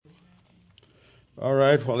All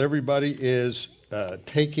right, while everybody is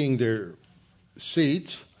taking their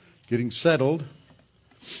seats, getting settled,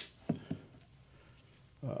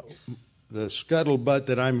 the scuttlebutt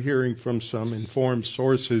that I'm hearing from some informed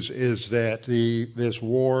sources is that this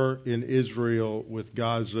war in Israel with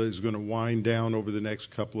Gaza is going to wind down over the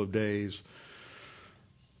next couple of days.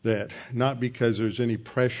 That not because there's any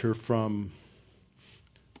pressure from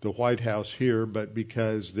the White House here, but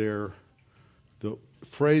because the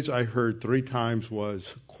phrase I heard 3 times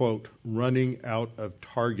was, quote, running out of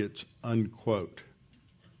targets, unquote.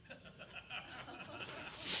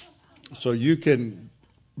 So you can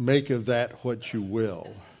make of that what you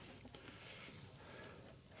will.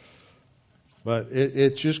 But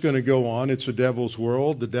it's just going to go on. It's the devil's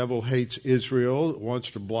world. The devil hates Israel,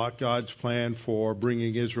 wants to block God's plan for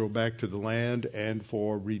bringing Israel back to the land and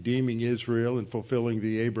for redeeming Israel and fulfilling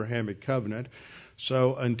the Abrahamic covenant.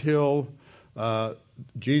 So until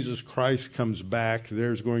Jesus Christ comes back,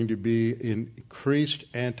 there's going to be increased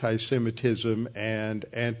anti-Semitism and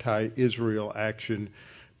anti-Israel action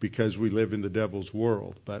because we live in the devil's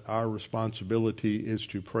world. But our responsibility is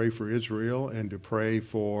to pray for Israel and to pray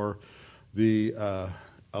for the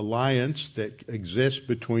alliance that exists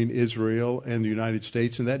between Israel and the United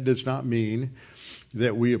States. And that does not mean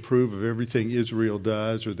that we approve of everything Israel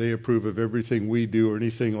does or they approve of everything we do or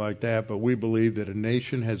anything like that. But we believe that a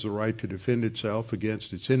nation has the right to defend itself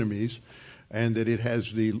against its enemies, and that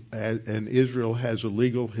and Israel has a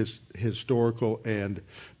legal, historical, and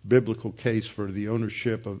biblical case for the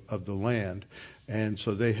ownership of the land. And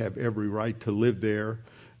so they have every right to live there,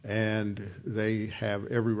 and they have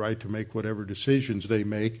every right to make whatever decisions they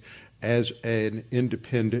make as an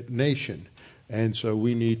independent nation. And so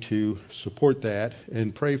we need to support that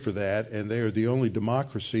and pray for that. And they are the only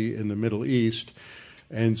democracy in the Middle East.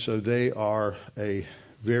 And so they are a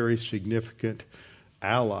very significant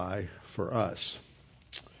ally for us.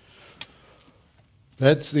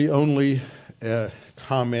 That's the only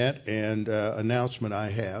comment and announcement I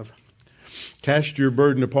have. Cast your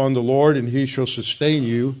burden upon the Lord, and he shall sustain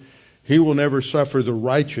you. He will never suffer the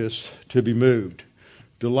righteous to be moved.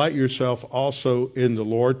 Delight yourself also in the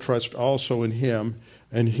Lord. Trust also in him,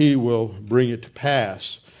 and he will bring it to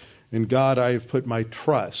pass. In God I have put my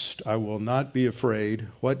trust. I will not be afraid.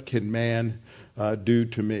 What can man do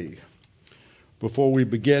to me? Before we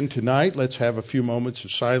begin tonight, let's have a few moments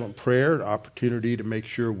of silent prayer, an opportunity to make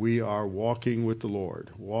sure we are walking with the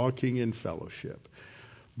Lord, walking in fellowship.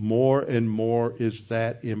 More and more is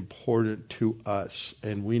that important to us,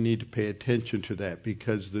 and we need to pay attention to that,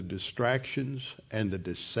 because the distractions and the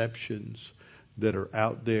deceptions that are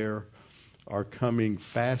out there are coming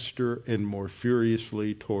faster and more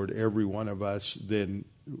furiously toward every one of us than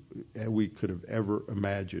we could have ever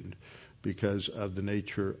imagined, because of the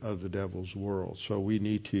nature of the devil's world. So we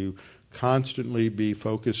need to constantly be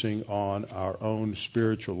focusing on our own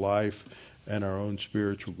spiritual life and our own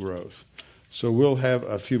spiritual growth. So we'll have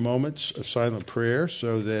a few moments of silent prayer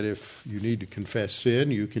so that if you need to confess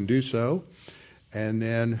sin, you can do so. And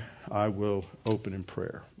then I will open in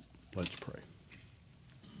prayer. Let's pray.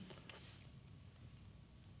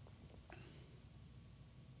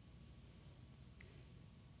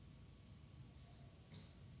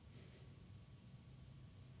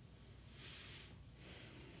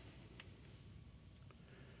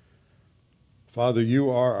 Father, you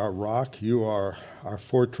are our rock, you are our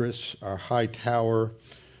fortress, our high tower.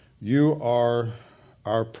 You are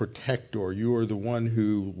our protector. You are the one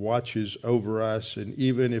who watches over us, and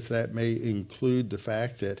even if that may include the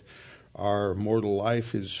fact that our mortal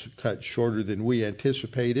life is cut shorter than we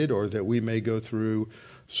anticipated, or that we may go through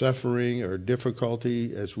suffering or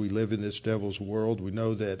difficulty as we live in this devil's world, we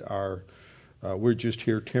know that we're just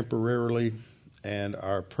here temporarily, and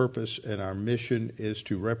our purpose and our mission is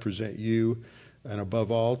to represent you, and above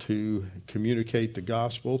all, to communicate the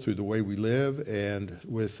gospel through the way we live and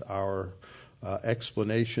with our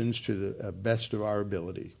explanations to the best of our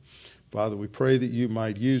ability. Father, we pray that you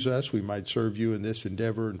might use us, we might serve you in this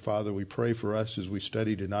endeavor. And Father, we pray for us as we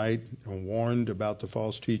study tonight and warned about the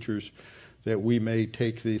false teachers, that we may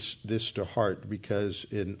take this to heart, because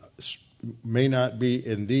it may not be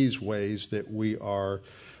in these ways that we are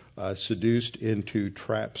seduced into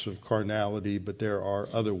traps of carnality, but there are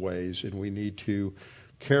other ways, and we need to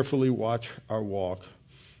carefully watch our walk,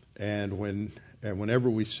 and whenever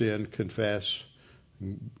we sin, confess,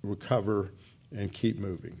 recover, and keep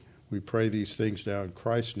moving. We pray these things now in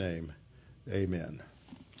Christ's name. Amen.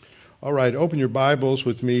 All right, open your Bibles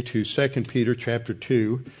with me to 2 Peter chapter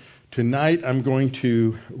 2. Tonight I'm going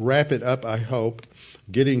to wrap it up, I hope,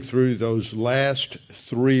 getting through those last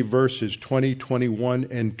 3 verses, 20, 21,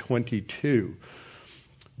 and 22.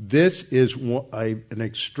 This is an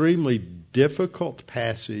extremely difficult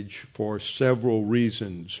passage for several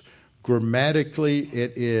reasons. Grammatically,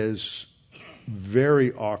 it is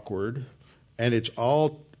very awkward, and it's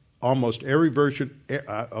almost every version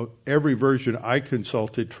I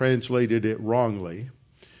consulted translated it wrongly,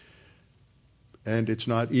 and it's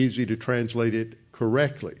not easy to translate it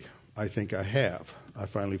correctly. I think I have. I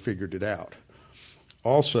finally figured it out.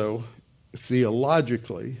 Also,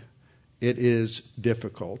 theologically, it is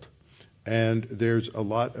difficult, and there's a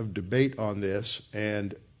lot of debate on this,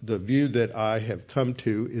 and the view that I have come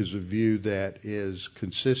to is a view that is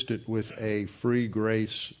consistent with a free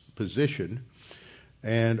grace position,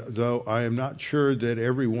 and though I am not sure that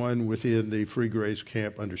everyone within the free grace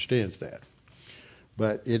camp understands that,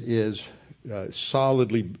 but it is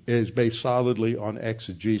based solidly on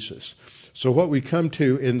exegesis. So what we come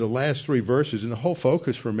to in the last three verses, and the whole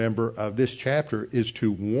focus, remember, of this chapter is to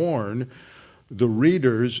warn the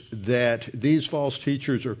readers that these false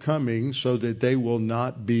teachers are coming so that they will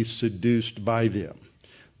not be seduced by them.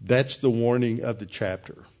 That's the warning of the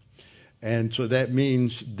chapter. And so that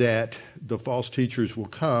means that the false teachers will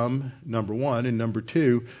come, number one, and number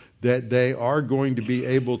two, that they are going to be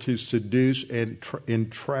able to seduce and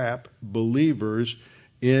entrap believers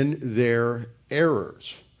in their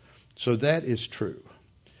errors. So that is true.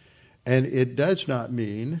 And it does not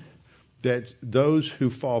mean that those who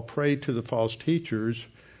fall prey to the false teachers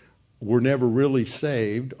were never really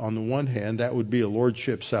saved. On the one hand, that would be a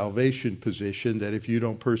lordship salvation position, that if you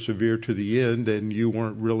don't persevere to the end, then you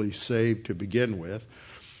weren't really saved to begin with.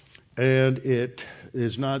 And it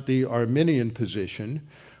is not the Arminian position,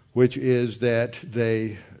 which is that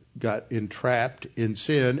they got entrapped in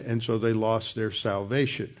sin and so they lost their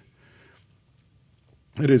salvation.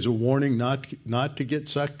 It is a warning not to get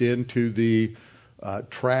sucked into the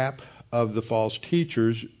trap of the false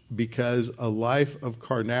teachers, because a life of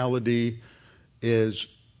carnality is,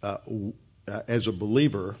 as a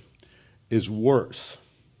believer, is worse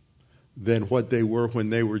than what they were when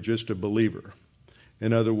they were just a believer.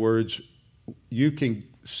 In other words, you can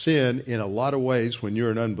sin in a lot of ways when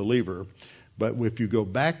you're an unbeliever, but if you go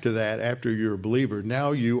back to that after you're a believer,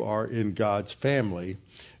 now you are in God's family,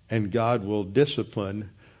 and God will discipline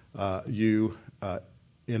you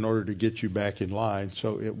in order to get you back in line,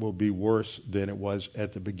 so it will be worse than it was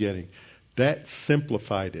at the beginning. That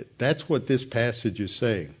simplified it. That's what this passage is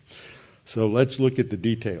saying. So let's look at the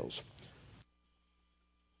details.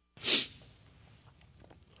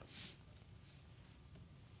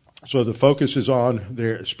 So the focus is on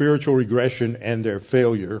their spiritual regression and their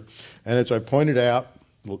failure. And as I pointed out,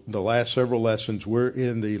 the last several lessons, we're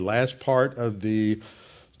in the last part of the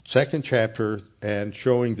second chapter and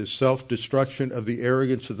showing the self-destruction of the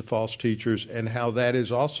arrogance of the false teachers, and how that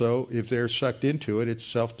is also, if they're sucked into it, it's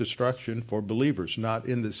self-destruction for believers, not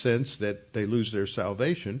in the sense that they lose their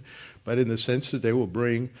salvation, but in the sense that they will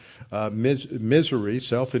bring misery,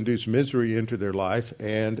 self-induced misery into their life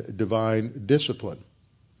and divine discipline.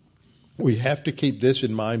 We have to keep this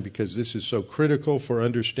in mind because this is so critical for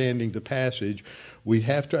understanding the passage. We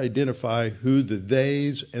have to identify who the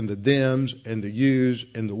theys and the thems and the yous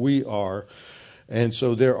and the we are. And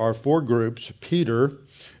so there are four groups. Peter,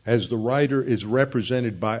 as the writer, is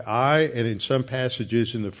represented by I, and in some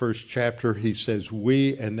passages in the first chapter he says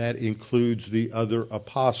we, and that includes the other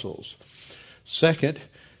apostles. Second,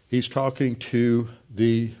 he's talking to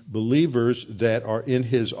the believers that are in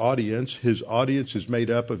his audience. His audience is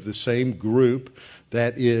made up of the same group,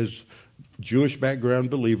 that is Jewish background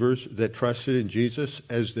believers that trusted in Jesus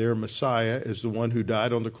as their Messiah, as the one who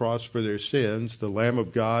died on the cross for their sins, the Lamb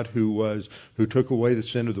of God who took away the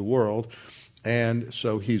sin of the world. And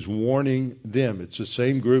so he's warning them. It's the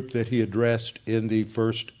same group that he addressed in the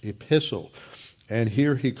first epistle. And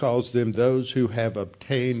here he calls them those who have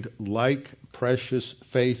obtained like precious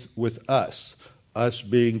faith with us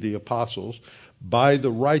being the apostles, by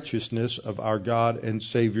the righteousness of our God and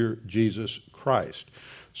Savior Jesus Christ.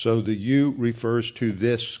 So the you refers to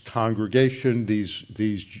this congregation,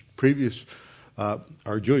 these previous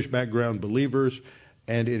are Jewish background believers,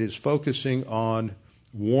 and it is focusing on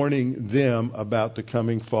warning them about the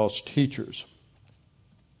coming false teachers.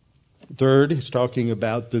 Third, he's talking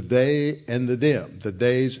about the they and the them. The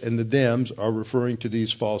theys and the thems are referring to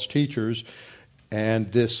these false teachers,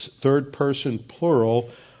 and this third person plural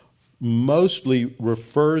mostly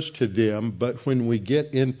refers to them, but when we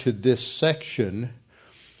get into this section,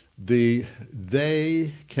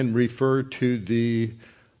 they can refer to the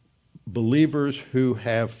believers who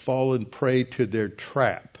have fallen prey to their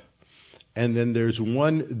trap. And then there's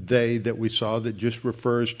one they that we saw that just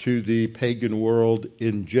refers to the pagan world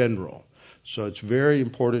in general. So it's very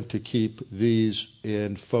important to keep these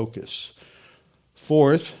in focus.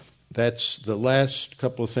 Fourth, that's the last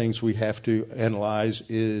couple of things we have to analyze,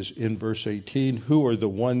 is in verse 18, who are the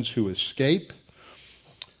ones who escape?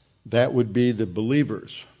 That would be the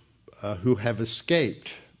believers who have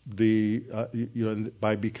escaped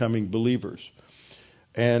by becoming believers.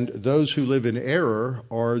 And those who live in error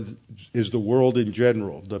is the world in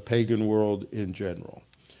general, the pagan world in general.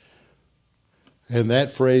 And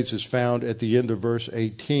that phrase is found at the end of verse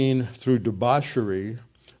 18, through debauchery,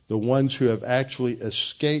 the ones who have actually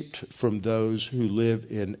escaped from those who live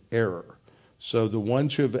in error. So the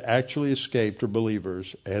ones who have actually escaped are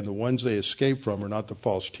believers, and the ones they escape from are not the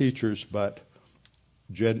false teachers, but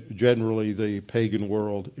generally the pagan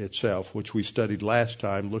world itself, which we studied last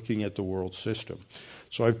time looking at the world system.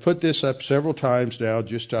 So I've put this up several times now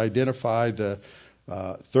just to identify the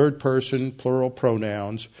third person plural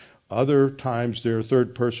pronouns. Other times there are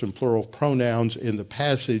third person plural pronouns in the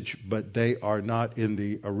passage, but they are not in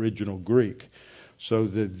the original Greek. So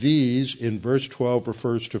the these in verse 12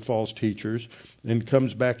 refers to false teachers, and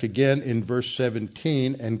comes back again in verse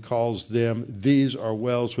 17 and calls them, these are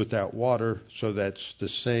wells without water. So that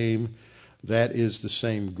is the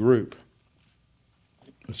same group.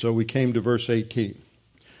 So we came to verse 18.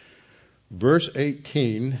 Verse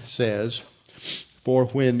 18 says, for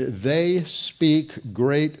when they speak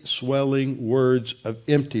great swelling words of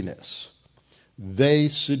emptiness, they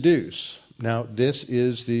seduce. Now, this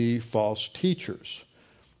is the false teachers.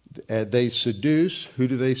 They seduce. Who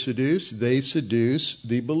do they seduce? They seduce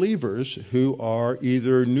the believers who are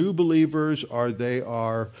either new believers, or they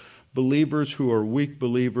are believers who are weak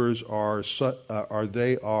believers, or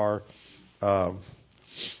they are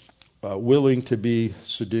willing to be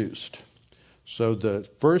seduced. So the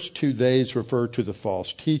first two days refer to the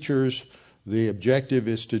false teachers. The objective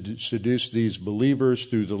is to seduce these believers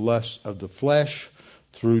through the lust of the flesh,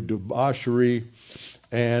 through debauchery,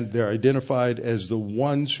 and they're identified as the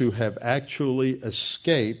ones who have actually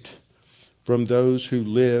escaped from those who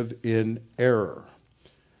live in error.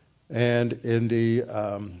 And in the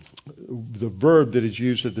verb that is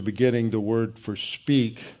used at the beginning, the word for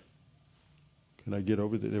speak, can I get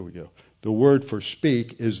over there? There we go. The word for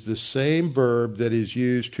speak is the same verb that is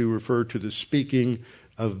used to refer to the speaking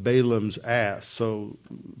of Balaam's ass. So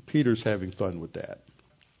Peter's having fun with that.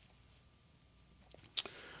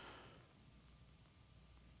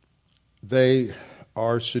 They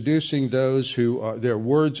are seducing those who are, they're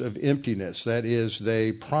words of emptiness. That is,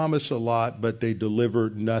 they promise a lot, but they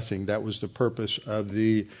deliver nothing. That was the purpose of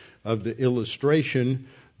the illustration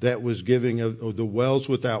that was giving of the wells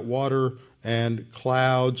without water and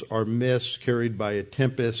clouds or mists carried by a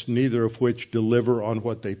tempest, neither of which deliver on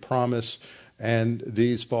what they promise. And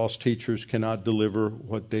these false teachers cannot deliver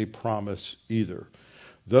what they promise either.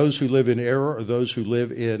 Those who live in error are those who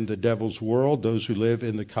live in the devil's world, those who live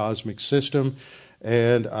in the cosmic system.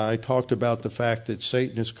 And I talked about the fact that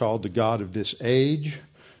Satan is called the god of this age,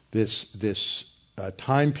 this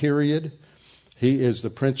time period. He is the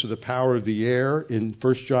prince of the power of the air. In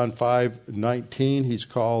 1 John 5:19, he's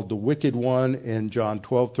called the wicked one. In John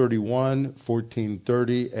 12:31,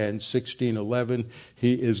 14:30, and 16:11,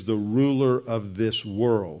 he is the ruler of this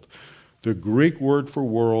world. The Greek word for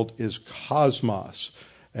world is cosmos.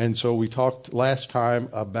 And so we talked last time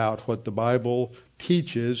about what the Bible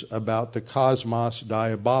teaches about the cosmos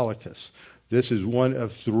diabolicus. This is one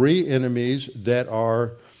of three enemies that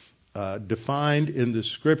are defined in the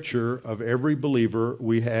scripture of every believer.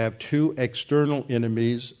 We have two external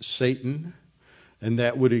enemies, Satan, and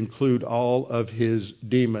that would include all of his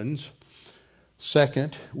demons.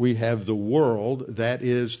 Second, we have the world, that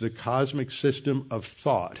is the cosmic system of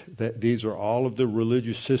thought. These are all of the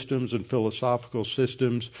religious systems and philosophical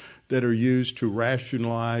systems that are used to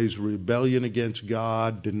rationalize rebellion against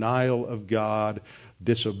God, denial of God,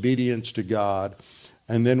 disobedience to God.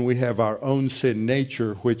 And then we have our own sin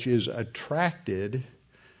nature, which is attracted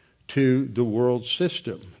to the world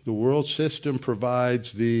system. The world system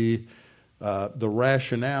provides the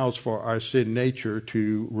rationales for our sin nature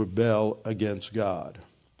to rebel against God.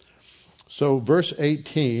 So verse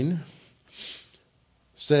 18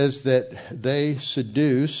 says that they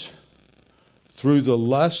seduce through the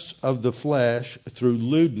lusts of the flesh, through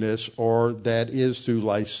lewdness, or that is through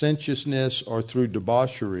licentiousness or through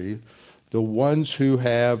debauchery, the ones who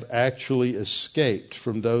have actually escaped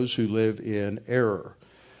from those who live in error.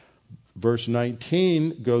 Verse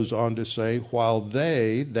 19 goes on to say, while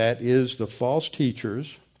they, that is the false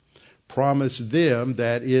teachers, promise them,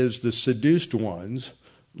 that is the seduced ones,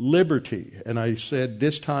 liberty. And I said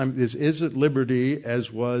this time, this isn't liberty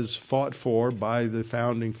as was fought for by the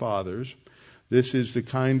founding fathers. This is the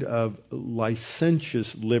kind of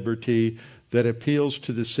licentious liberty that appeals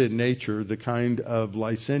to the sin nature, the kind of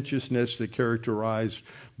licentiousness that characterized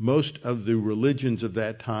most of the religions of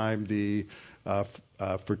that time, the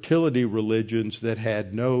fertility religions that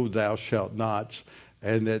had no thou shalt nots,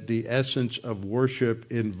 and that the essence of worship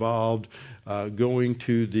involved going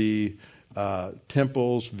to the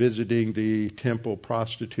temples, visiting the temple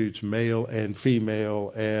prostitutes, male and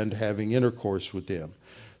female, and having intercourse with them.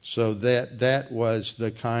 So that was the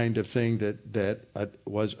kind of thing that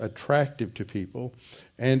was attractive to people.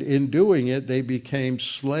 And in doing it, they became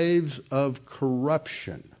slaves of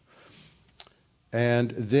corruption.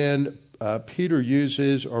 And then Peter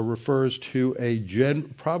uses or refers to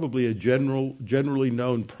probably a generally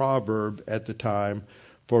known proverb at the time,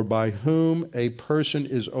 for by whom a person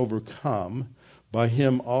is overcome, by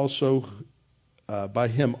him also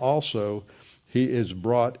he is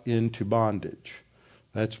brought into bondage.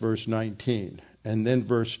 That's verse 19. And then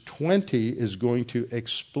verse 20 is going to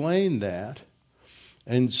explain that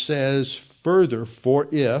and says further, for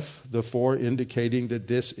if, the for indicating that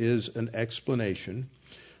this is an explanation,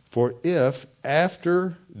 for if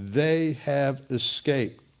after they have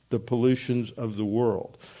escaped the pollutions of the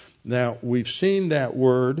world. Now, we've seen that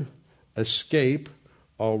word escape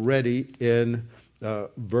already in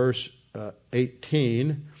verse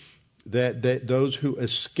 18, that those who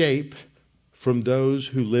escape from those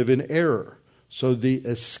who live in error. So the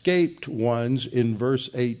escaped ones in verse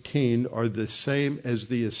 18 are the same as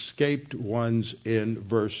the escaped ones in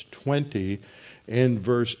verse 20. In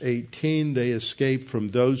verse 18, they escape from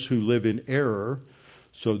those who live in error.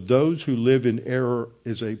 So those who live in error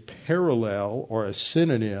is a parallel or a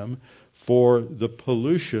synonym for the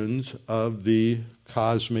pollutions of the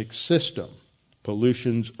cosmic system,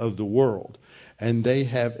 pollutions of the world. And they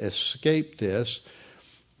have escaped this.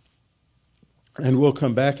 And we'll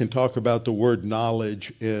come back and talk about the word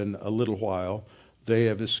knowledge in a little while. They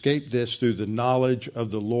have escaped this through the knowledge of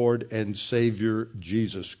the Lord and Savior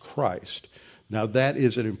Jesus Christ. Now that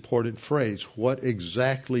is an important phrase. What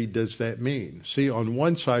exactly does that mean? See, on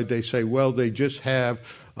one side they say, well, they just have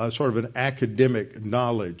sort of an academic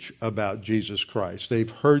knowledge about Jesus Christ. They've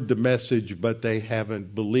heard the message, but they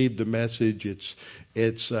haven't believed the message.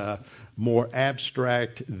 It's more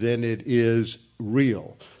abstract than it is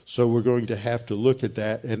real. So we're going to have to look at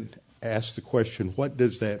that and ask the question, what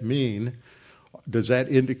does that mean? Does that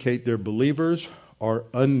indicate they're believers or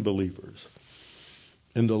unbelievers?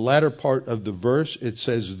 In the latter part of the verse, it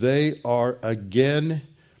says, they are again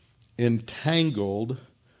entangled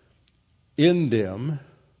in them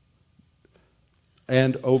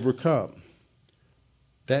and overcome.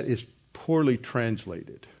 That is poorly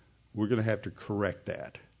translated. We're going to have to correct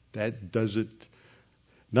that. That doesn't,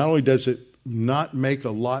 not only does it not make a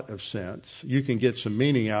lot of sense, you can get some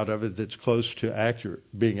meaning out of it that's close to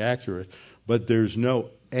being accurate, but there's no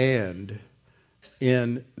and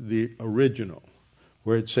in the original.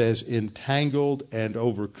 Where it says entangled and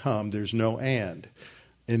overcome, there's no and.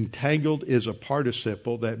 Entangled is a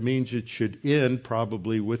participle. That means it should end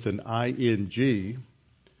probably with an ing,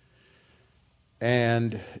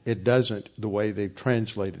 and it doesn't the way they've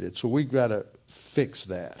translated it. So we've got to fix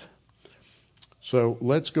that. So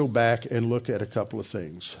let's go back and look at a couple of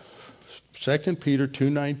things. 2 Peter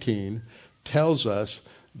 2:19 tells us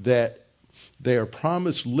that they are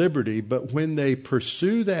promised liberty, but when they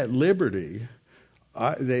pursue that liberty,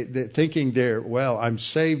 they're thinking I'm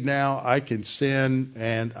saved now, I can sin,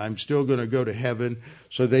 and I'm still going to go to heaven.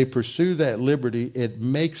 So they pursue that liberty. It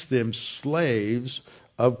makes them slaves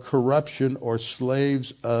of corruption or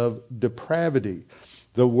slaves of depravity.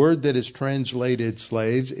 The word that is translated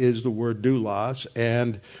slaves is the word doulos,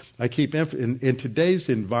 and I keep in today's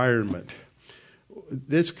environment,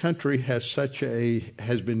 this country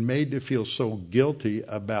has been made to feel so guilty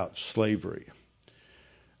about slavery.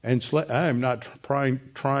 And I am not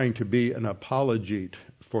trying to be an apologete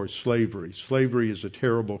for slavery. Slavery is a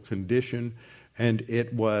terrible condition, and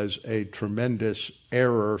it was a tremendous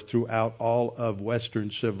error throughout all of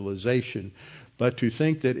Western civilization. But to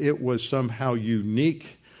think that it was somehow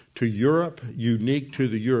unique to Europe, unique to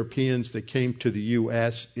the Europeans that came to the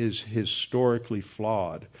U.S., is historically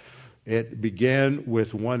flawed. It began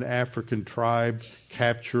with one African tribe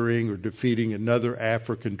capturing or defeating another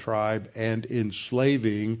African tribe and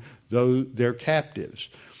enslaving their captives.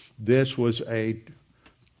 This was a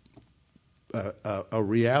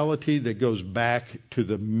reality that goes back to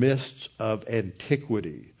the mists of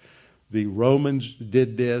antiquity. The Romans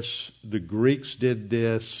did this, the Greeks did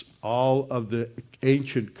this, all of the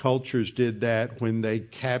ancient cultures did that. When they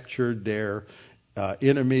captured their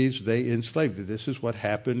enemies, they enslaved them. This is what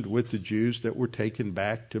happened with the Jews that were taken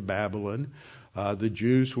back to Babylon. The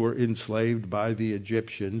Jews were enslaved by the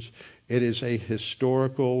Egyptians. It is a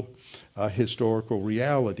historical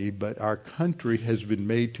reality, but our country has been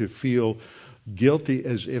made to feel guilty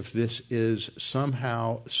as if this is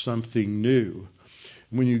somehow something new.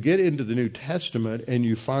 When you get into the New Testament and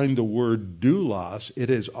you find the word doulos,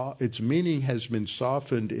 its meaning has been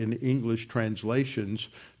softened in English translations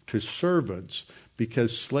to servants,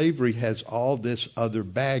 because slavery has all this other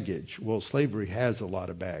baggage. Well, slavery has a lot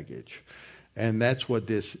of baggage. And that's what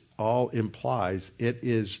this all implies. It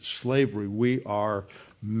is slavery. We are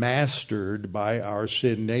mastered by our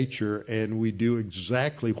sin nature, and we do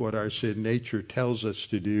exactly what our sin nature tells us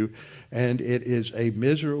to do. And it is a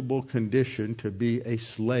miserable condition to be a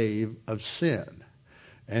slave of sin.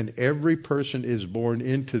 And every person is born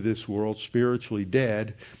into this world spiritually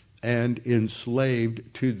dead and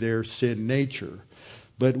enslaved to their sin nature.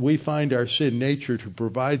 But we find our sin nature to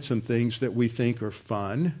provide some things that we think are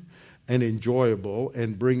fun and enjoyable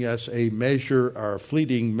and bring us a measure, or a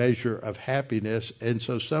fleeting measure of happiness. And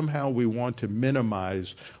so somehow we want to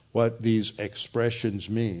minimize what these expressions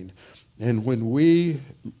mean. And when we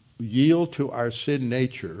yield to our sin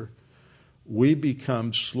nature, we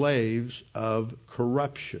become slaves of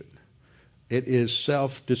corruption. It is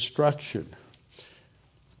self-destruction.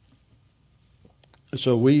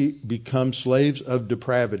 So we become slaves of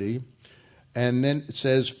depravity. And then it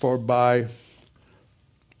says, for by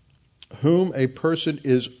whom a person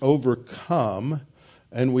is overcome,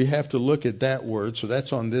 and we have to look at that word, so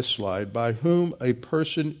that's on this slide. By whom a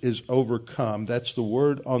person is overcome, that's the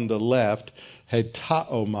word on the left,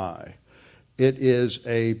 hetaomai. It is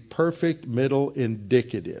a perfect middle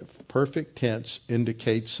indicative. Perfect tense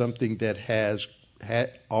indicates something that has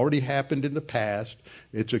already happened in the past.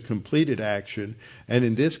 It's a completed action. And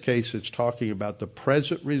in this case, it's talking about the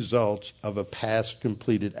present results of a past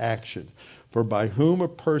completed action. For by whom a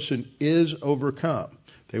person is overcome.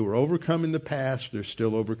 They were overcome in the past, they're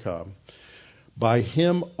still overcome. By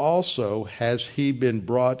him also has he been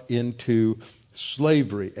brought into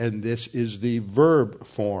slavery. And this is the verb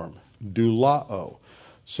form, doulao.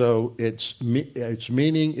 So its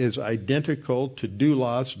meaning is identical to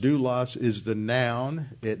doulos. Doulos is the noun.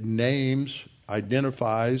 It names,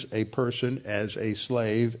 identifies a person as a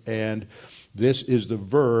slave. And this is the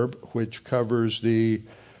verb which covers the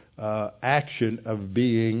action of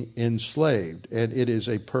being enslaved. And it is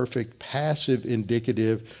a perfect passive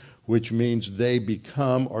indicative, which means they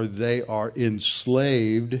become, or they are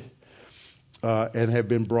enslaved and have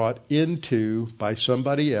been brought into by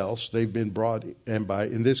somebody else. They've been brought, and by,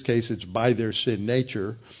 in this case, it's by their sin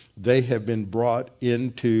nature, they have been brought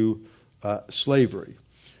into slavery.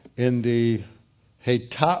 In the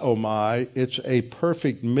hetaomai, it's a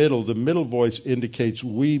perfect middle. The middle voice indicates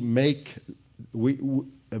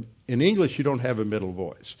in English, you don't have a middle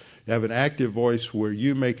voice. You have an active voice where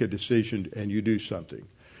you make a decision and you do something.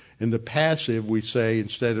 In the passive, we say,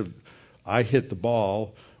 instead of I hit the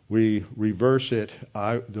ball, we reverse it.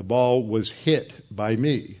 The ball was hit by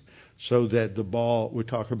me. So that the ball, we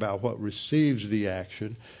talk about what receives the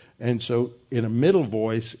action. And so in a middle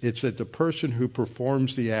voice, it's that the person who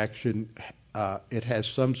performs the action, it has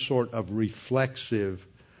some sort of reflexive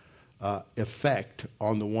effect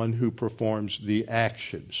on the one who performs the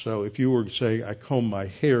action. So if you were saying, I comb my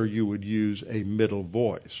hair, you would use a middle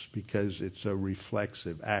voice because it's a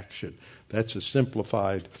reflexive action. That's a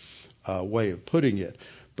simplified way of putting it.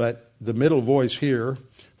 But the middle voice here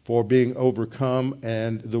for being overcome,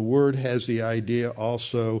 and the word has the idea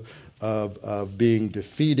also of being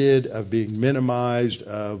defeated, of being minimized,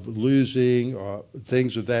 of losing, or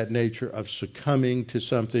things of that nature, of succumbing to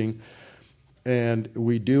something. And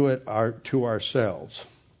we do it to ourselves.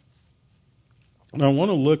 Now, I want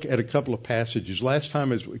to look at a couple of passages. Last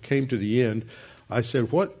time as we came to the end, I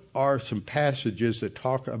said, what are some passages that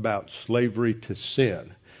talk about slavery to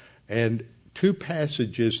sin? And two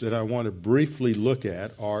passages that I want to briefly look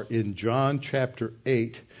at are in John chapter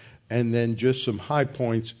 8, and then just some high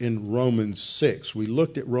points in Romans 6. We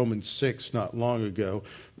looked at Romans 6 not long ago,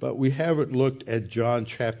 but we haven't looked at John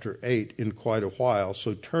chapter 8 in quite a while.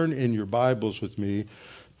 So turn in your Bibles with me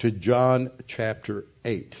to John chapter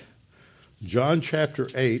 8. John chapter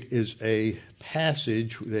 8 is a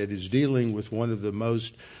passage that is dealing with one of the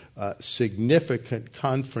most significant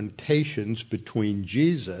confrontations between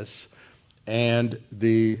Jesus and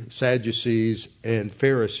the Sadducees and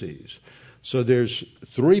Pharisees. So there's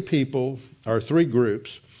three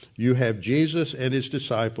groups. You have Jesus and his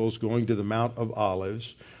disciples going to the Mount of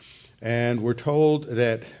Olives. And we're told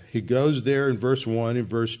that he goes there in verse 1 and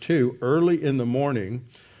verse 2 early in the morning.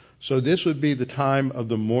 So this would be the time of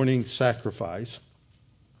the morning sacrifice.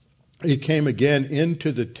 he came again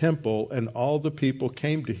into the temple, and all the people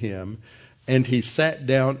came to him, and he sat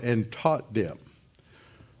down and taught them.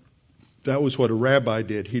 That was what a rabbi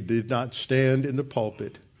did. He did not stand in the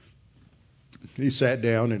pulpit. He sat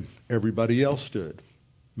down and everybody else stood.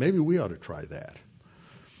 Maybe we ought to try that.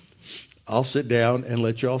 I'll sit down and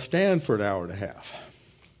let y'all stand for an hour and a half.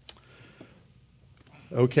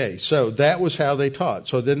 Okay, so that was how they taught.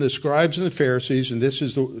 So then the scribes and the Pharisees, and this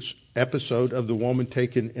is the episode of the woman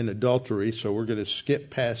taken in adultery, so we're going to skip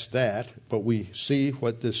past that, but we see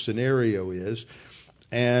what this scenario is.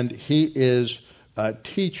 And he is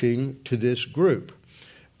teaching to this group.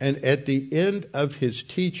 And at the end of his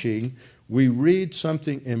teaching, we read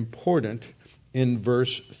something important in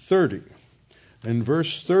verse 30. In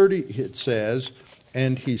verse 30 it says,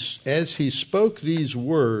 and as he spoke these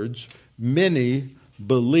words, many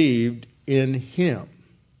believed in him.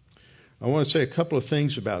 I want to say a couple of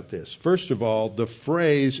things about this. First of all, the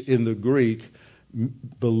phrase in the Greek,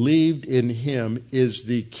 believed in him, is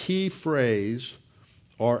the key phrase,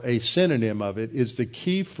 or a synonym of it, is the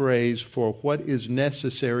key phrase for what is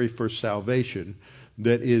necessary for salvation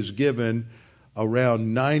that is given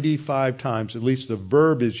around 95 times. At least the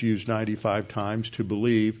verb is used 95 times, to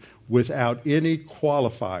believe, without any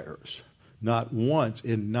qualifiers. Not once,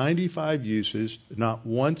 in 95 uses, not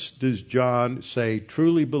once does John say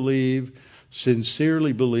truly believe,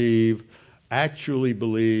 sincerely believe, actually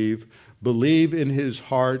believe in his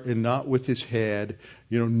heart and not with his head.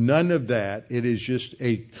 None of that. It is just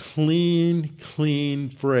a clean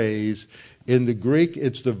phrase. In the Greek,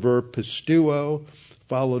 it's the verb pisteuo,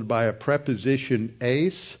 followed by a preposition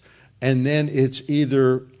eis, and then it's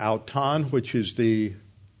either auton, which is the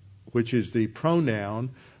pronoun,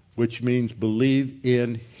 which means believe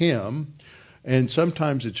in him, and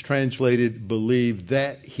sometimes it's translated believe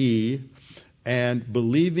that he, and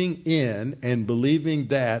believing in and believing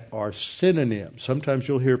that are synonyms. Sometimes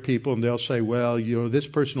you'll hear people and they'll say, well, this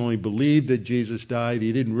person only believed that Jesus died,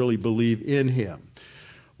 he didn't really believe in him.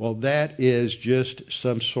 Well, that is just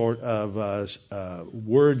some sort of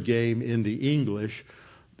word game in the English,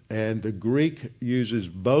 and the Greek uses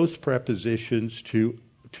both prepositions to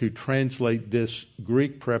translate this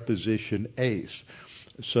Greek preposition eis.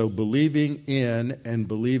 So believing in and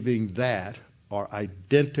believing that are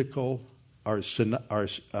identical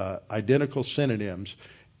synonyms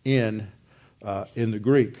in the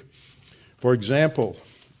Greek. For example,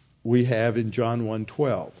 we have in John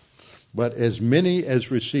 1:12, but as many as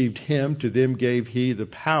received him, to them gave he the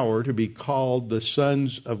power to be called the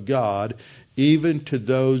sons of God, even to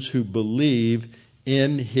those who believe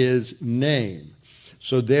in his name.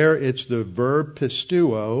 So there it's the verb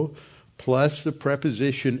pisteuo plus the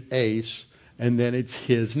preposition eis, and then it's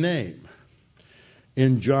his name.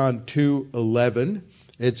 In John 2:11,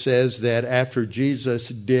 it says that after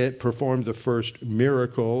Jesus performed the first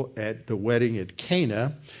miracle at the wedding at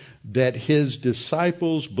Cana, that his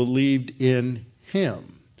disciples believed in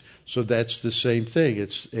him. So that's the same thing.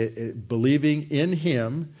 Believing in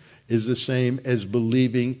him is the same as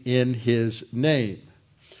believing in his name.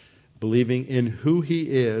 Believing in who he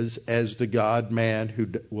is as the God-man who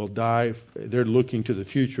will die. They're looking to the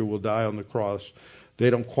future, will die on the cross. They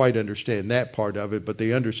don't quite understand that part of it, but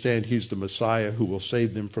they understand he's the Messiah who will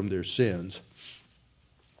save them from their sins.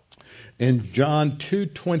 In John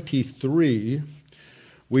 2:23,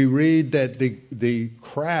 we read that the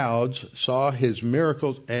crowds saw his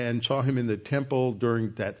miracles and saw him in the temple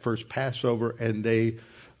during that first Passover, and they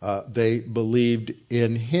believed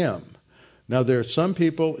in him. Now, there are some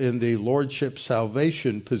people in the Lordship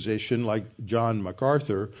salvation position, like John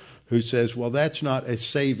MacArthur, who says, well, that's not a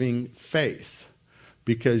saving faith,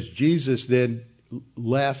 because Jesus then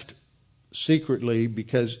left secretly,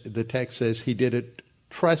 because the text says he didn't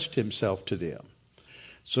trust himself to them.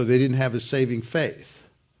 So they didn't have a saving faith.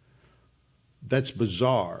 That's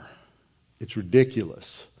bizarre. It's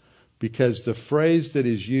ridiculous. Because the phrase that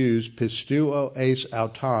is used, pisteuo eis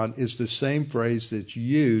auton, is the same phrase that's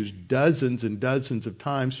used dozens and dozens of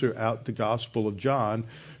times throughout the Gospel of John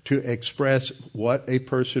to express what a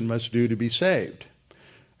person must do to be saved.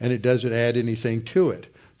 And it doesn't add anything to it.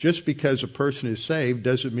 Just because a person is saved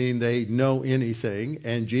doesn't mean they know anything.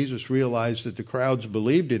 And Jesus realized that the crowds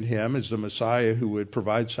believed in him as the Messiah who would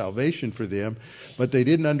provide salvation for them, but they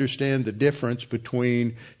didn't understand the difference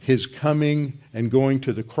between his coming and going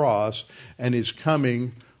to the cross and his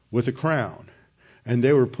coming with a crown. And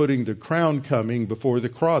they were putting the crown coming before the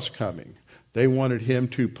cross coming. They wanted him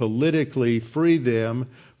to politically free them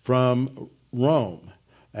from Rome.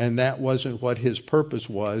 And that wasn't what his purpose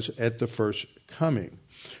was at the first coming.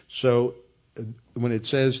 So when it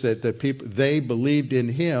says that the people, they believed in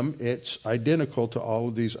him, it's identical to all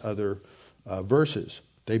of these other verses.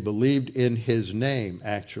 They believed in his name,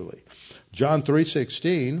 actually. John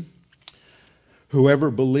 3:16,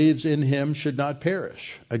 whoever believes in him should not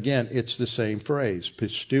perish. Again, it's the same phrase,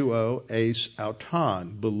 pisteuo eis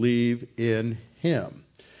auton, believe in him.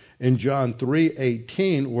 In John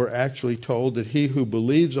 3:18, we're actually told that he who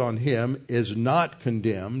believes on him is not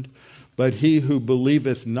condemned, but he who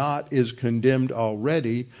believeth not is condemned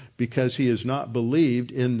already, because he has not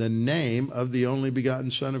believed in the name of the only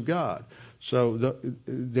begotten Son of God. So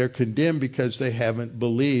they're condemned because they haven't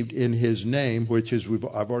believed in his name, which, as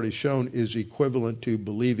I've already shown, is equivalent to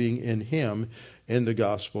believing in him in the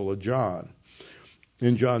Gospel of John.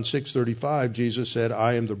 In John 6:35, Jesus said,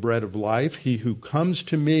 I am the bread of life. He who comes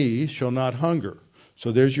to me shall not hunger.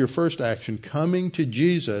 So there's your first action, coming to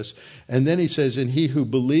Jesus. And then he says, and he who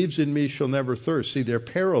believes in me shall never thirst. See, they're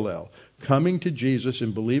parallel. Coming to Jesus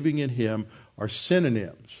and believing in him are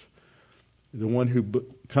synonyms. The one who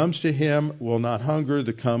comes to him will not hunger.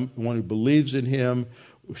 The one who believes in him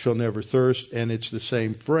shall never thirst. And it's the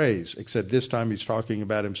same phrase, except this time he's talking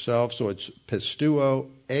about himself. So it's pisteuo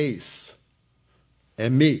eis.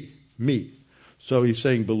 And me. So he's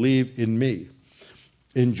saying, believe in me.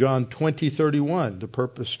 In John 20:31, the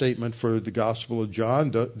purpose statement for the Gospel of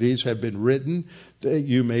John, these have been written that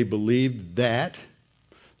you may believe that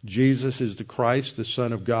Jesus is the Christ, the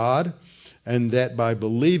Son of God, and that by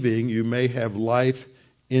believing you may have life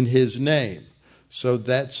in his name. So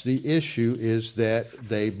that's the issue, is that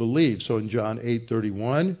they believe. So in John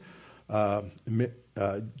 8:31,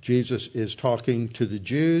 Jesus is talking to the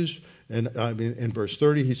Jews. And in verse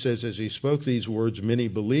 30, he says, as he spoke these words, many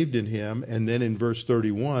believed in him. And then in verse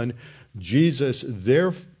 31, Jesus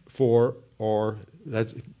therefore, or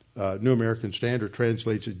that's New American Standard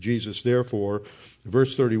translates it, Jesus therefore.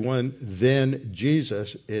 Verse 31, then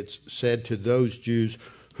Jesus, it's said to those Jews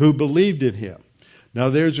who believed in him. Now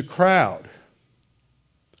there's a crowd,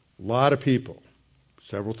 a lot of people,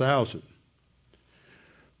 several thousand.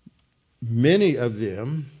 Many of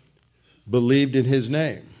them believed in his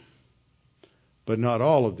name, but not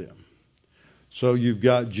all of them. So you've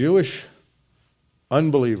got Jewish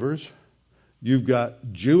unbelievers, you've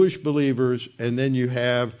got Jewish believers, and then you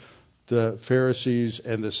have the Pharisees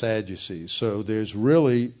and the Sadducees. So there's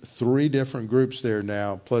really three different groups there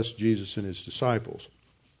now, plus Jesus and his disciples.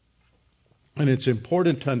 And it's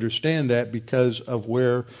important to understand that because of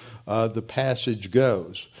where the passage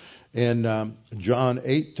goes. In John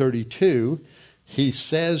 8:32, he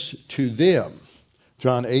says to them,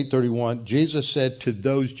 John 8:31, Jesus said to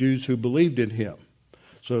those Jews who believed in him.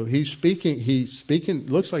 So he's speaking,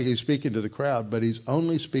 looks like he's speaking to the crowd, but he's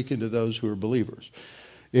only speaking to those who are believers.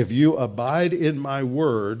 If you abide in my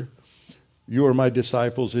word, you are my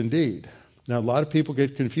disciples indeed. Now, a lot of people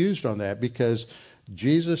get confused on that because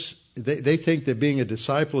Jesus, they think that being a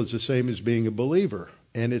disciple is the same as being a believer,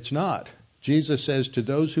 and it's not. Jesus says to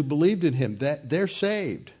those who believed in him that they're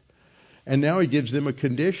saved. And now he gives them a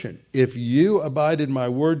condition. If you abide in my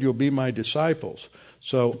word, you'll be my disciples.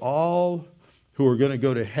 So all who are going to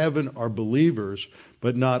go to heaven are believers,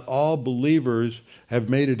 but not all believers have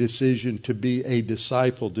made a decision to be a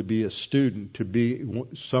disciple, to be a student, to be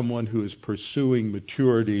someone who is pursuing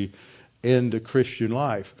maturity in the Christian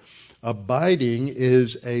life. Abiding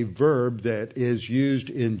is a verb that is used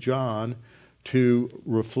in John to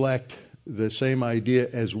reflect the same idea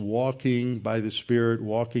as walking by the Spirit,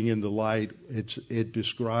 walking in the light. It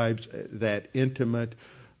describes that intimate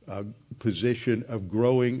position of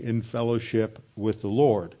growing in fellowship with the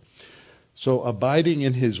Lord. So abiding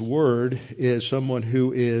in his word is someone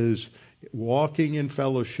who is walking in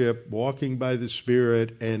fellowship, walking by the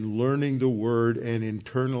Spirit, and learning the word and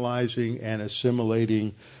internalizing and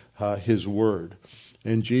assimilating his word.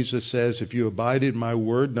 And Jesus says, if you abide in my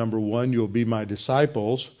word, number one, you'll be my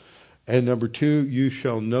disciples. And number two, you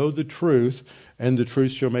shall know the truth, and the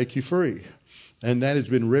truth shall make you free. And that has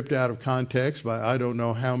been ripped out of context by I don't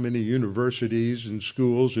know how many universities and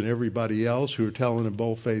schools and everybody else who are telling a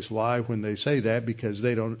bold-faced lie when they say that, because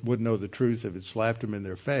they wouldn't know the truth if it slapped them in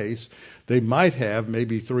their face. They might have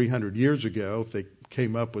maybe 300 years ago if they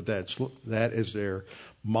came up with that as their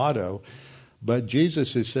motto. But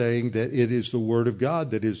Jesus is saying that it is the Word of God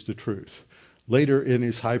that is the truth. Later in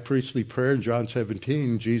his high priestly prayer in John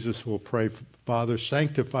 17, Jesus will pray, Father,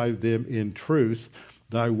 sanctify them in truth.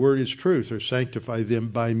 Thy word is truth, or sanctify them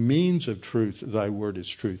by means of truth. Thy word is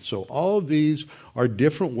truth. So all of these are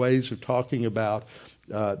different ways of talking about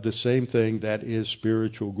the same thing, that is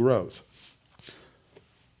spiritual growth.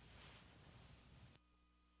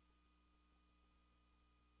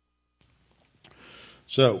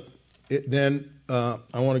 So I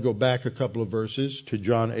want to go back a couple of verses to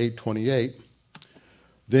John 8:28.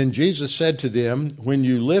 Then Jesus said to them, "When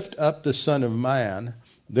you lift up the Son of Man,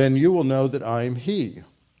 then you will know that I am he,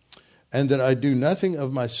 and that I do nothing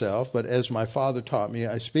of myself, but as my Father taught me,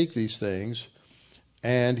 I speak these things.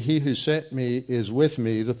 And he who sent me is with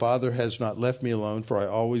me. The Father has not left me alone, for I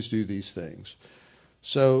always do these things."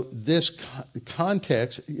 So this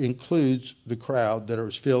context includes the crowd that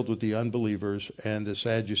was filled with the unbelievers and the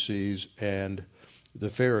Sadducees and the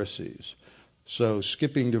Pharisees. So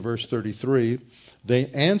skipping to verse 33, they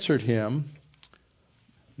answered him.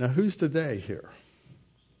 Now who's the they here?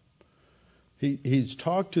 He's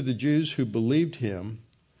talked to the Jews who believed him,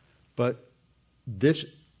 but this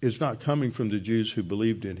is not coming from the Jews who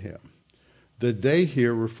believed in him. The they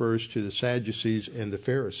here refers to the Sadducees and the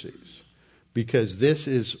Pharisees, because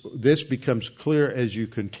this becomes clear as you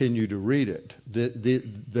continue to read it.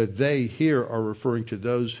 The they here are referring to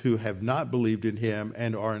those who have not believed in him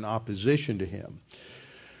and are in opposition to him.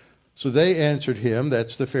 So they answered him,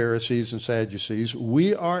 that's the Pharisees and Sadducees,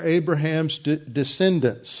 "We are Abraham's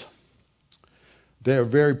descendants." They're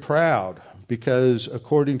very proud because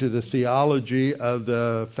according to the theology of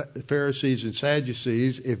the Pharisees and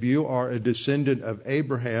Sadducees, if you are a descendant of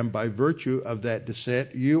Abraham by virtue of that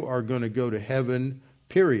descent, you are going to go to heaven,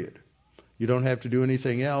 period. You don't have to do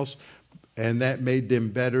anything else. And that made them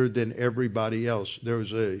better than everybody else. There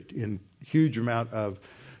was a huge amount of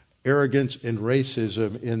arrogance and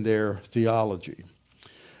racism in their theology.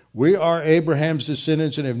 We are Abraham's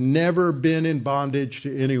descendants and have never been in bondage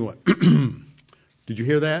to anyone. Did you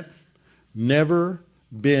hear that? Never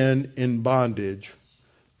been in bondage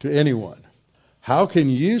to anyone. How can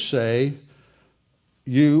you say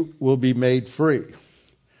you will be made free?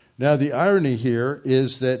 Now the irony here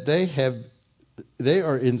is that they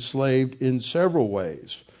are enslaved in several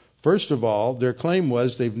ways. First of all, their claim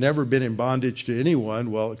was they've never been in bondage to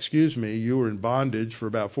anyone. Well, excuse me, you were in bondage for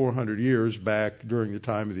about 400 years back during the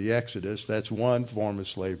time of the Exodus. That's one form of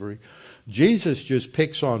slavery. Jesus just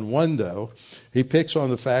picks on one, though. He picks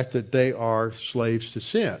on the fact that they are slaves to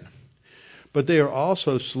sin. But they are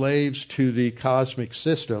also slaves to the cosmic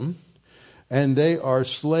system, and they are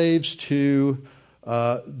slaves to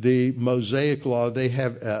the Mosaic law. They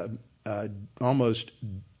have almost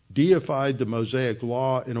deified the Mosaic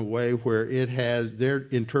law in a way where it has, their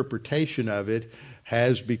interpretation of it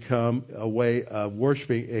has become a way of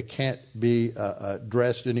worshiping. It can't be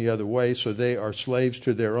addressed any other way, so they are slaves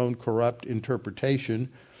to their own corrupt interpretation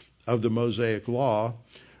of the Mosaic law,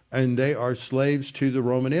 and they are slaves to the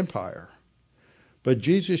Roman Empire. But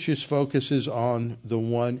Jesus just focuses on the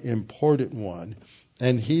one important one,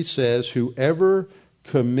 and he says, whoever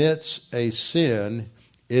commits a sin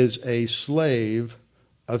is a slave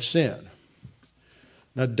of sin.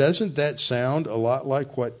 Now, doesn't that sound a lot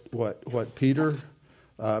like what Peter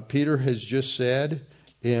has just said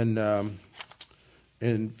in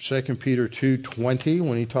 2 Peter 2:20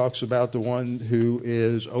 when he talks about the one who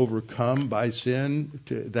is overcome by sin,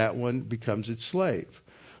 that one becomes its slave.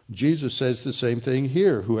 Jesus says the same thing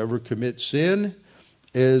here. Whoever commits sin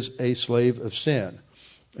is a slave of sin.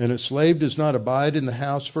 And a slave does not abide in the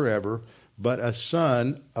house forever, but a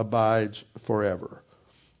son abides forever.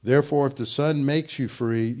 Therefore, if the Son makes you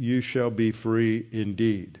free, you shall be free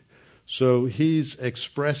indeed. So he's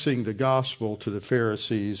expressing the gospel to the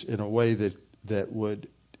Pharisees in a way that would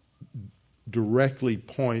directly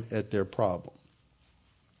point at their problem.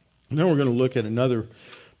 Now we're going to look at another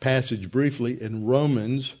passage briefly in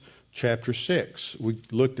Romans chapter 6. We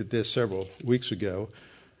looked at this several weeks ago.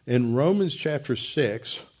 In Romans chapter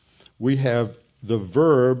 6, we have the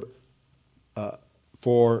verb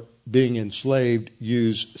for being enslaved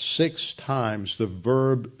used 6 times, the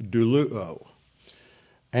verb douleuo.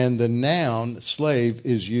 And the noun slave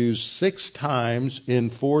is used 6 times in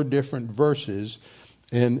 4 different verses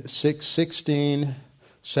in 16,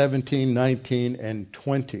 17, 19, and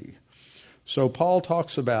 20. So Paul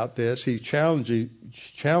talks about this. He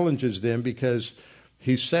challenges them because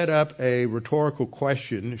he set up a rhetorical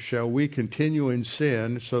question: shall we continue in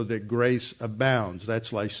sin so that grace abounds?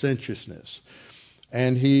 That's licentiousness.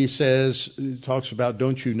 And he talks about,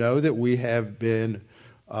 don't you know that we have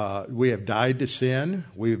died to sin?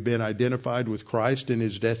 We have been identified with Christ in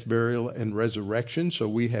his death, burial, and resurrection. So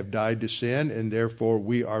we have died to sin, and therefore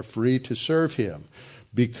we are free to serve him.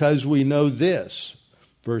 Because we know this,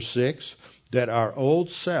 verse 6, that our old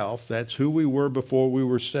self, that's who we were before we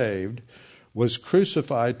were saved, was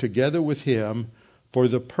crucified together with him for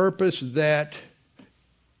the purpose that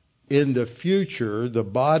in the future the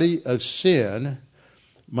body of sin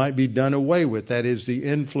might be done away with. That is the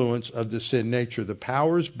influence of the sin nature. The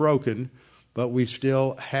power is broken but we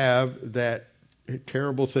still have that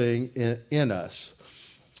terrible thing in us,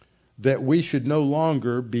 that we should no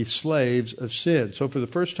longer be slaves of sin. So for the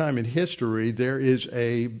first time in history, there is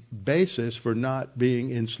a basis for not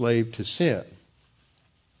being enslaved to sin.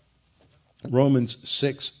 Romans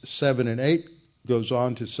 6, 7, and 8 goes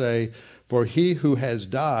on to say, for he who has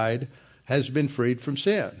died has been freed from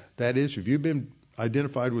sin. That is, if you've been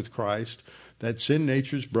identified with Christ, that sin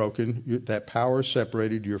nature is broken, that power is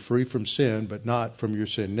separated, you're free from sin, but not from your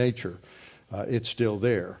sin nature. It's still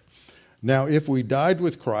there. Now, if we died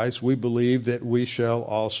with Christ, we believe that we shall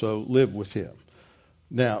also live with him.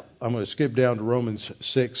 Now, I'm going to skip down to Romans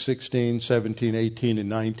 6, 16, 17, 18, and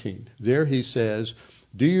 19. There he says,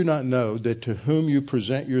 do you not know that to whom you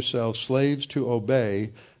present yourselves slaves to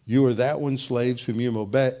obey, you are that one slaves whom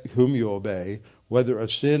you obey, whether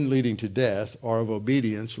of sin leading to death or of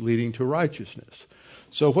obedience leading to righteousness.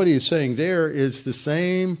 So what he is saying there is the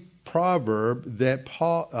same proverb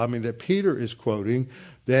that Peter is quoting,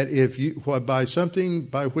 that if you, by something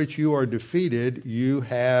by which you are defeated, you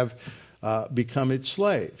have become its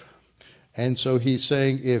slave. And so he's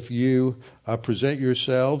saying, if you present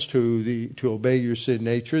yourselves to obey your sin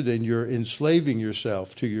nature, then you're enslaving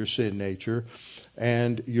yourself to your sin nature,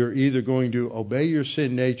 and you're either going to obey your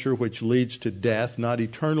sin nature, which leads to death, not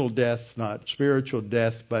eternal death, not spiritual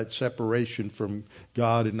death, but separation from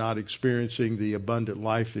God and not experiencing the abundant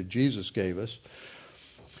life that Jesus gave us.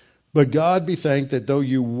 But God be thanked that though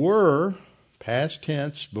you were, past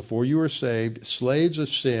tense, before you were saved, slaves of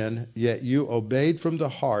sin, yet you obeyed from the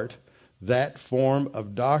heart that form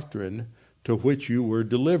of doctrine to which you were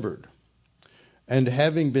delivered. And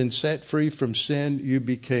having been set free from sin, you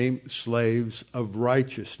became slaves of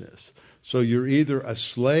righteousness. So you're either a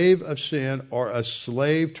slave of sin or a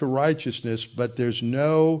slave to righteousness, but there's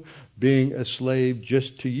no being a slave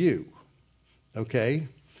just to you. Okay?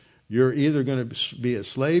 You're either going to be a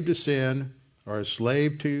slave to sin or a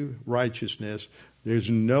slave to righteousness. There's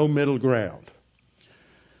no middle ground.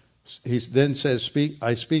 He then says,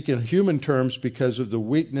 I speak in human terms because of the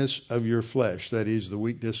weakness of your flesh, that is, the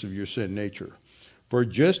weakness of your sin nature. For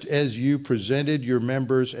just as you presented your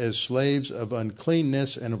members as slaves of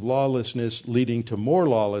uncleanness and of lawlessness, leading to more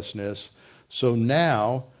lawlessness, so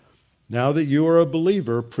now that you are a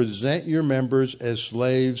believer, present your members as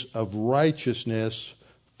slaves of righteousness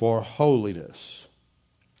for holiness.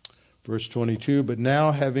 Verse 22, but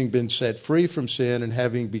now having been set free from sin and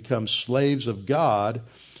having become slaves of God,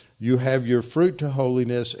 you have your fruit to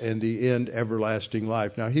holiness and the end everlasting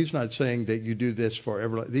life. Now, he's not saying that you do this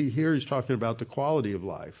forever. Here he's talking about the quality of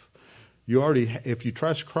life. If you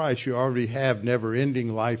trust Christ, you already have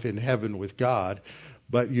never-ending life in heaven with God.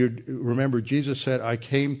 But you remember, Jesus said, I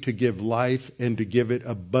came to give life and to give it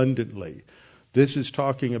abundantly. This is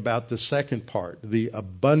talking about the second part, the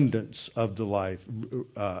abundance of the life,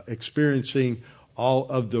 experiencing all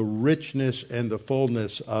of the richness and the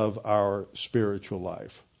fullness of our spiritual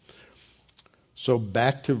life. So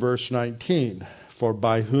back to verse 19. For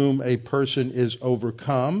by whom a person is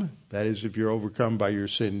overcome, that is, if you're overcome by your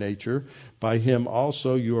sin nature, by him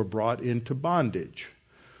also you are brought into bondage.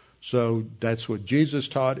 So that's what Jesus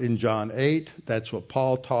taught in John 8. That's what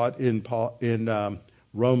Paul taught in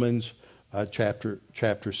Romans chapter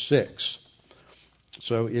 6.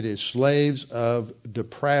 So it is slaves of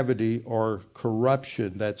depravity or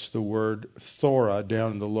corruption. That's the word thora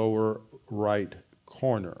down in the lower right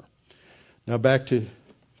corner. Now back to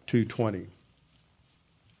 2:20.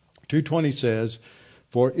 2:20 says,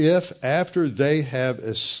 for if after they have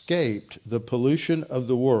escaped the pollution of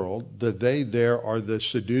the world, that they there are the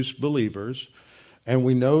seduced believers, and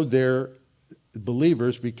we know they're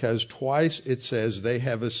believers because twice it says they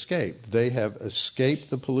have escaped. They have escaped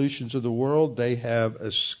the pollutions of the world. They have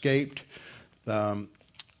escaped those,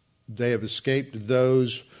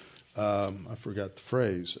 I forgot the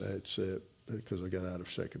phrase. It's because I got out of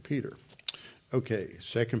 2 Peter. Okay,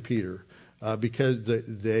 2 Peter. Because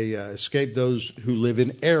they escape those who live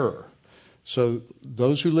in error. So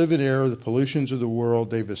those who live in error, the pollutions of the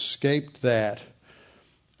world, they've escaped that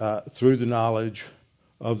through the knowledge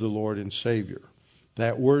of the Lord and Savior.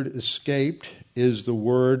 That word escaped is the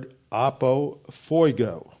word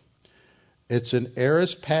apophoigo. It's an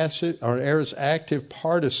aorist passive or an aorist active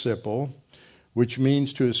participle, which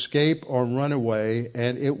means to escape or run away,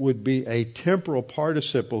 and it would be a temporal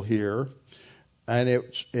participle here. And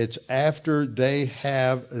it's after they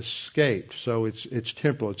have escaped. So it's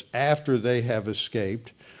temporal. It's after they have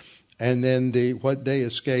escaped. And then what they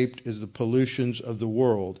escaped is the pollutions of the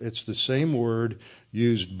world. It's the same word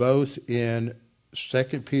used both in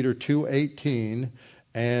 2 Peter 2:18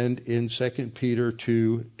 and in 2 Peter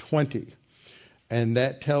 2:20. And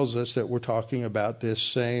that tells us that we're talking about this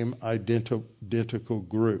same identical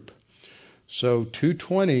group. So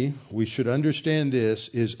 2:20, we should understand this,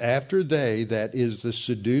 is after they, that is the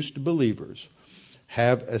seduced believers,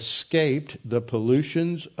 have escaped the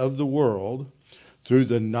pollutions of the world through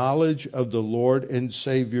the knowledge of the Lord and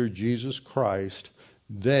Savior Jesus Christ,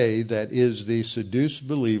 they, that is the seduced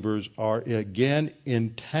believers, are again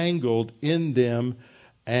entangled in them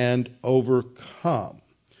and overcome.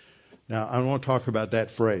 Now, I want to talk about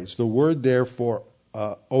that phrase. The word there for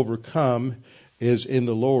overcome is in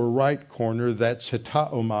the lower right corner. That's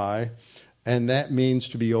hetaomai, and that means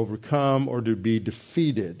to be overcome or to be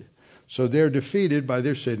defeated. So they're defeated by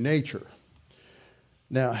their sin nature.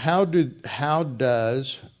 Now, how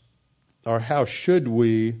should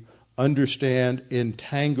we understand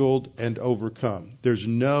entangled and overcome? There's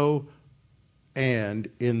no and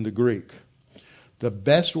in the Greek. The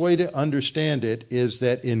best way to understand it is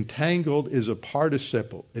that entangled is a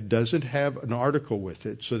participle. It doesn't have an article with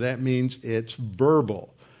it, so that means it's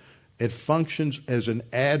verbal. It functions as an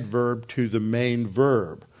adverb to the main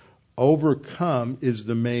verb. Overcome is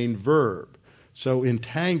the main verb. So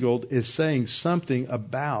entangled is saying something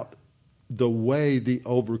about the way the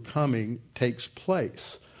overcoming takes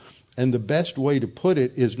place. And the best way to put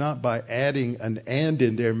it is not by adding an and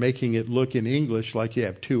in there, making it look in English like you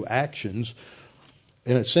have two actions.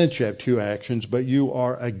 In a sense, you have two actions, but you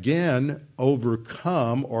are again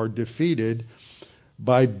overcome or defeated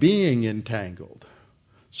by being entangled.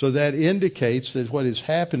 So that indicates that what is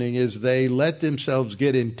happening is they let themselves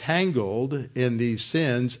get entangled in these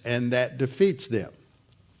sins, and that defeats them.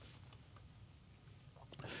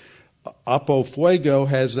 Apofuego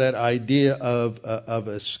has that idea of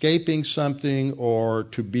escaping something or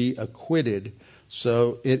to be acquitted.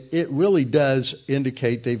 So it really does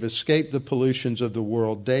indicate they've escaped the pollutions of the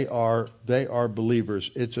world. They are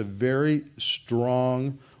believers. It's a very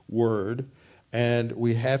strong word, and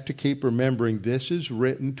we have to keep remembering this is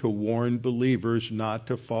written to warn believers not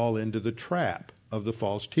to fall into the trap of the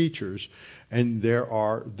false teachers. And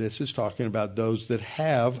this is talking about those that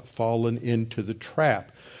have fallen into the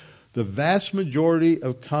trap. The vast majority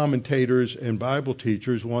of commentators and Bible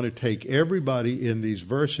teachers want to take everybody in these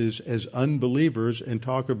verses as unbelievers and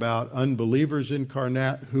talk about unbelievers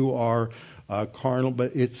incarnate who are carnal,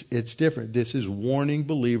 but it's different. This is warning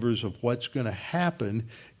believers of what's going to happen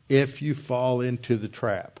if you fall into the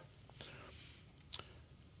trap.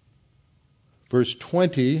 Verse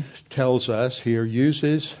 20 tells us here,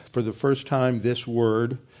 uses for the first time this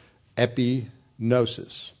word,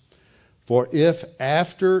 epignosis. For if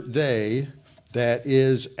after they, that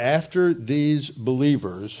is, after these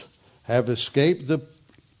believers have escaped the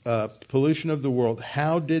pollution of the world,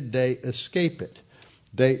 how did they escape it?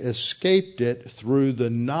 They escaped it through the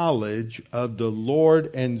knowledge of the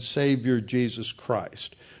Lord and Savior Jesus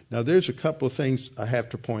Christ. Now, there's a couple of things I have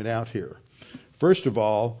to point out here. First of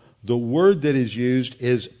all, the word that is used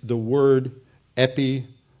is the word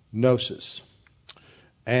epignosis.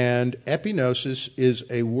 And epignosis is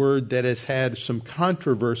a word that has had some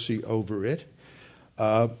controversy over it.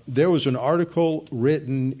 There was an article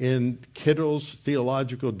written in Kittle's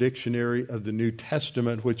Theological Dictionary of the New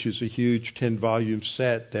Testament, which is a huge 10-volume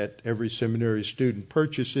set that every seminary student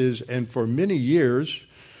purchases. And for many years,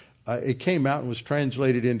 it came out and was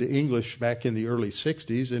translated into English back in the early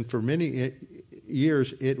 60s. And for many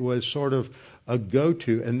years, it was sort of a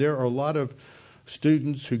go-to. And there are a lot of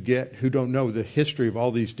students who don't know the history of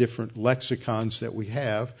all these different lexicons that we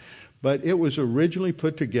have, but it was originally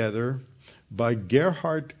put together by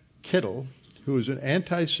Gerhard Kittel, who was an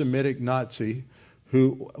anti-Semitic Nazi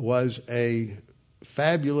who was a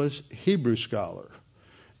fabulous Hebrew scholar.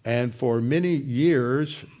 And for many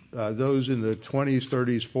years, those in the 20s,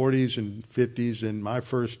 30s, 40s, and 50s, and my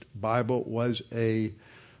first Bible was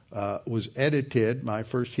edited. My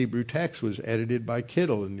first Hebrew text was edited by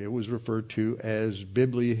Kittel, and it was referred to as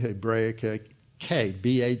Biblia Hebraica K,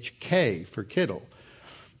 BHK for Kittel.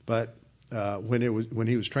 But when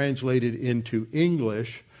he was translated into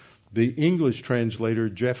English, the English translator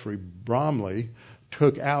Jeffrey Bromley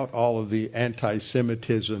took out all of the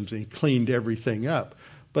anti-Semitisms and cleaned everything up.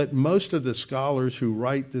 But most of the scholars who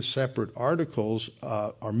write the separate articles,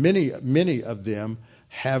 or many of them,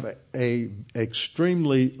 have a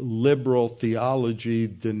extremely liberal theology,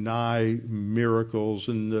 deny miracles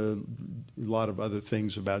and a lot of other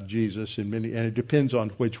things about Jesus, and it depends on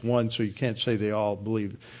which one, so you can't say they all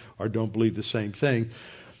believe or don't believe the same thing.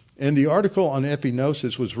 And the article on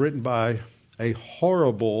epignosis was written by a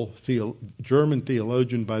horrible German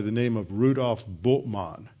theologian by the name of Rudolf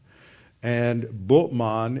Bultmann. And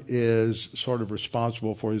Bultmann is sort of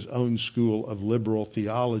responsible for his own school of liberal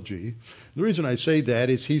theology. The reason I say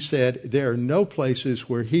that is he said there are no places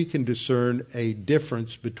where he can discern a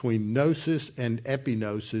difference between gnosis and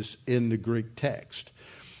epignosis in the Greek text.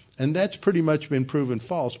 And that's pretty much been proven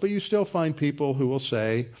false. But you still find people who will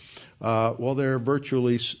say, well, they're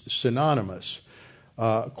virtually synonymous.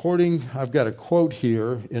 I've got a quote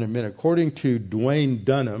here in a minute. According to Dwayne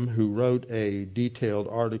Dunham, who wrote a detailed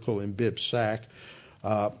article in BibSac,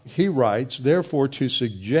 he writes, therefore, to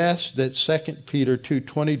suggest that 2 Peter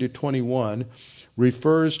 2:20-21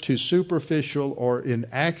 refers to superficial or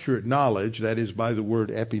inaccurate knowledge, that is by the word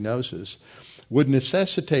epignosis, would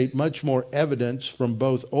necessitate much more evidence from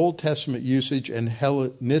both Old Testament usage and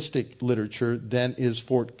Hellenistic literature than is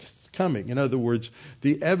forthcoming. In other words,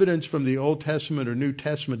 the evidence from the Old Testament or New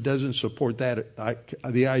Testament doesn't support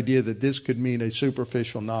the idea that this could mean a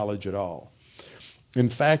superficial knowledge at all. In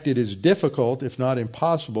fact, it is difficult, if not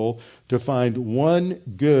impossible, to find one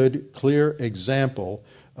good, clear example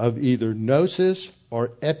of either gnosis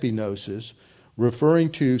or epignosis referring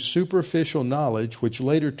to superficial knowledge which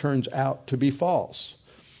later turns out to be false.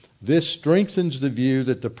 This strengthens the view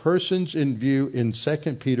that the persons in view in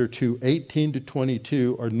 2 Peter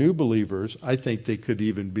 2:18-22 are new believers. I think they could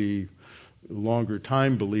even be longer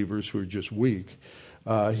time believers who are just weak.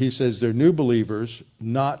 He says they're new believers,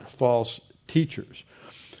 not false teachers.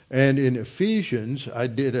 And in Ephesians, I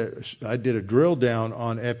did a drill down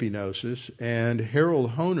on epignosis, and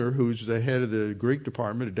Harold Hoehner, who's the head of the Greek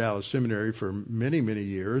department at Dallas Seminary for many, many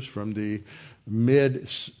years, from the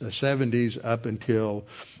mid-70s up until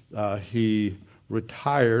he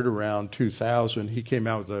retired around 2000. He came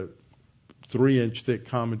out with a 3-inch thick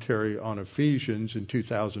commentary on Ephesians in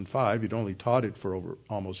 2005. He'd only taught it for over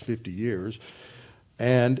almost 50 years.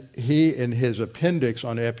 And he, in his appendix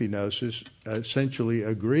on epignosis, essentially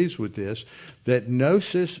agrees with this, that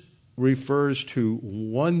gnosis refers to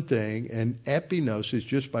one thing, and epignosis,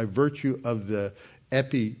 just by virtue of the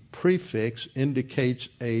epi prefix, indicates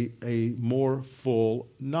a more full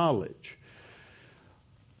knowledge.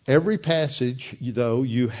 Every passage, though,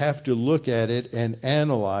 you have to look at it and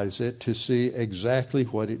analyze it to see exactly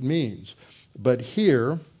what it means. But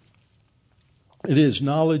here, it is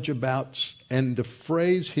knowledge about, and the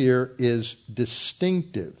phrase here is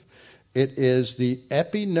distinctive. It is the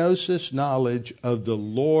epignosis knowledge of the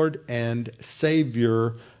Lord and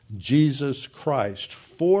Savior, Jesus Christ.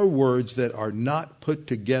 4 words that are not put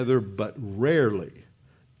together but rarely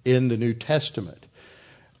in the New Testament.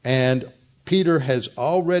 And Peter has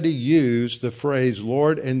already used the phrase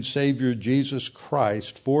Lord and Savior Jesus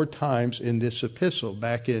Christ 4 times in this epistle,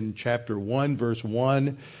 back in chapter 1, verse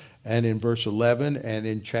 1, and in verse 11, and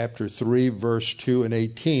in chapter 3, verse 2 and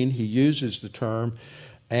 18, he uses the term,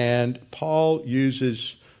 and Paul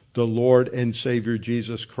uses the Lord and Savior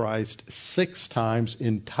Jesus Christ 6 times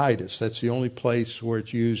in Titus. That's the only place where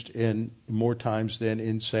it's used in more times than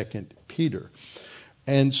in 2 Peter.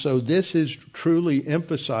 And so this is truly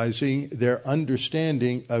emphasizing their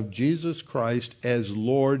understanding of Jesus Christ as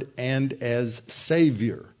Lord and as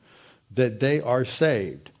Savior, that they are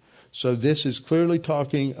saved. So this is clearly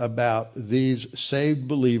talking about these saved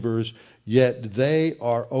believers, yet they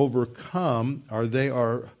are overcome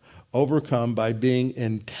by being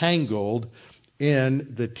entangled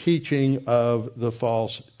in the teaching of the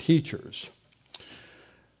false teachers.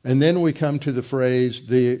 And then we come to the phrase,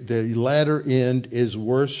 the latter end is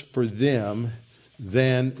worse for them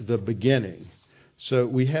than the beginning. So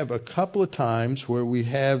we have a couple of times where we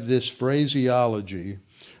have this phraseology,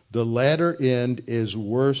 the latter end is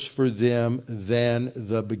worse for them than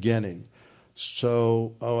the beginning.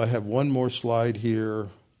 So, I have one more slide here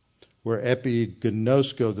where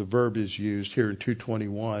epignosko, the verb, is used here in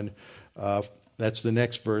 2:21. That's the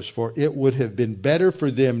next verse. For it would have been better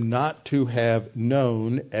for them not to have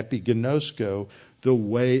known, epignosko, the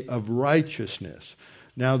way of righteousness.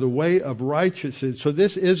 Now, the way of righteousness, so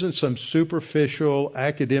this isn't some superficial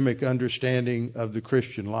academic understanding of the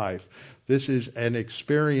Christian life. This is an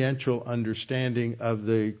experiential understanding of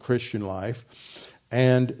the Christian life.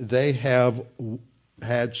 And they have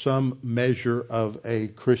had some measure of a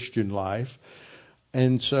Christian life.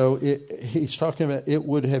 And so he's talking about it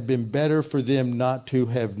would have been better for them not to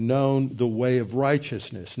have known the way of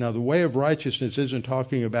righteousness. Now, the way of righteousness isn't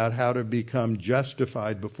talking about how to become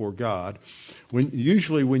justified before God.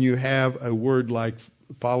 Usually when you have a word like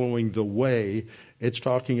following the way, it's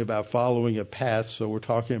talking about following a path. So we're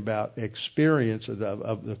talking about experience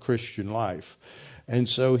of the Christian life. And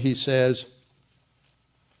so he says,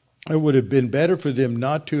 it would have been better for them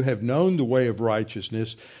not to have known the way of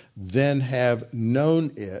righteousness than have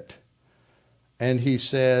known it. And he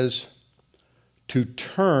says, to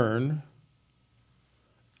turn,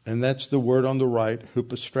 and that's the word on the right,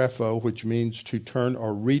 hupostrepho, which means to turn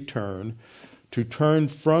or return, to turn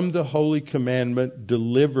from the holy commandment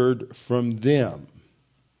delivered from them.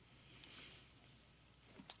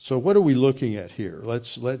 So what are we looking at here?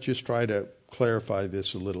 Let's just try to clarify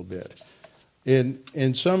this a little bit.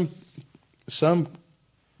 In some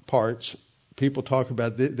parts, people talk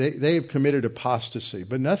about they have committed apostasy,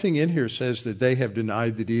 but nothing in here says that they have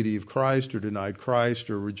denied the deity of Christ or denied Christ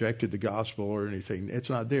or rejected the gospel or anything. It's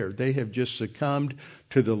not there. They have just succumbed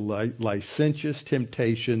to the licentious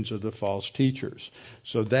temptations of the false teachers.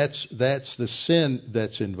 So that's the sin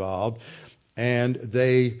that's involved, and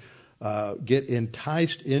they get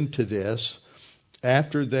enticed into this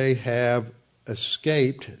after they have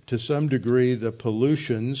escaped to some degree the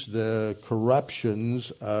pollutions, the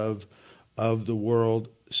corruptions of the world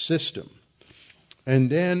system. And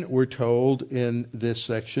then we're told in this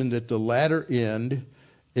section that the latter end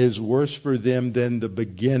is worse for them than the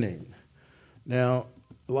beginning. Now,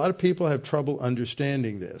 a lot of people have trouble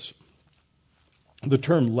understanding this. The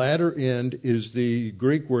term latter end is the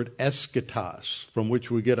Greek word eschatos, from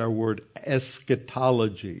which we get our word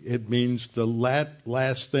eschatology. It means the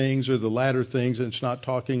last things or the latter things, and it's not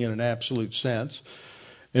talking in an absolute sense.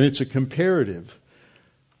 And it's a comparative.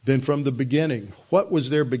 Then from the beginning, what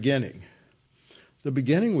was their beginning? The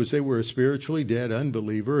beginning was they were a spiritually dead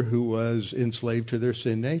unbeliever who was enslaved to their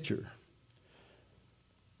sin nature.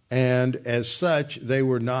 And as such, they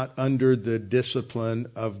were not under the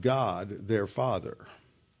discipline of God, their Father.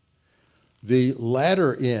 The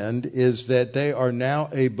latter end is that they are now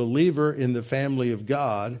a believer in the family of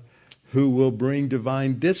God who will bring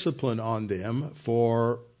divine discipline on them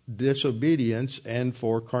for disobedience and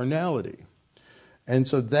for carnality. And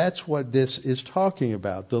so that's what this is talking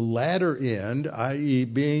about. The latter end, i.e.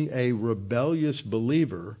 being a rebellious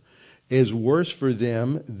believer, is worse for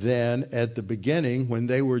them than at the beginning when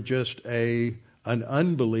they were just an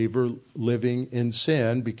unbeliever living in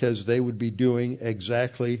sin, because they would be doing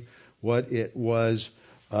exactly what it was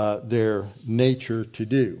their nature to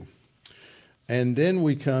do. And then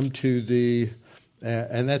we come to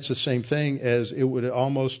and that's the same thing as it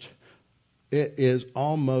is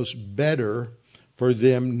almost better for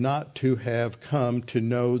them not to have come to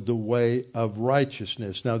know the way of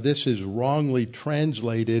righteousness. Now, this is wrongly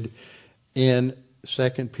translated in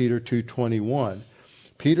 2 Peter 2:21.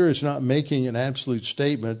 Peter is not making an absolute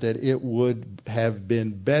statement that it would have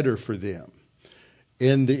been better for them.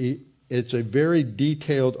 It's a very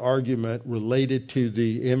detailed argument related to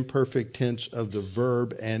the imperfect tense of the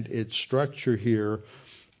verb and its structure here,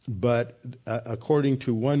 but according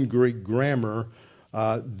to one Greek grammar,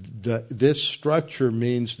 this structure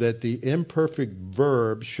means that the imperfect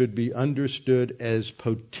verb should be understood as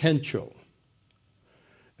potential.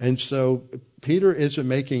 And so Peter isn't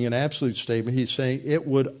making an absolute statement. He's saying it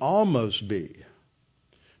would almost be,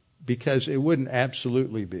 because it wouldn't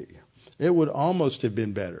absolutely be. It would almost have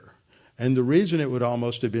been better. And the reason it would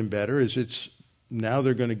almost have been better is now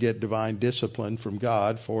they're going to get divine discipline from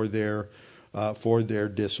God for their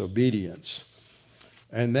disobedience.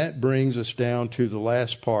 And that brings us down to the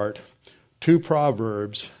last part, two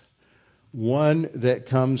proverbs. One that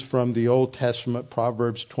comes from the Old Testament,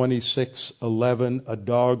 Proverbs 26:11, a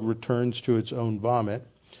dog returns to its own vomit.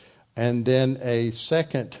 And then a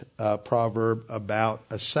second proverb about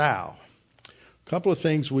a sow. A couple of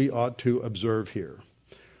things we ought to observe here.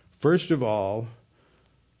 First of all,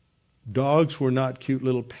 dogs were not cute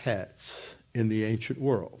little pets in the ancient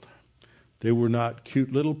world. They were not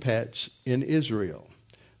cute little pets in Israel.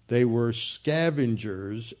 They were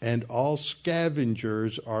scavengers, and all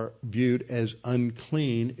scavengers are viewed as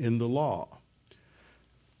unclean in the law.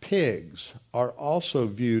 Pigs are also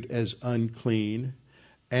viewed as unclean,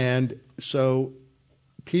 and so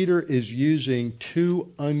Peter is using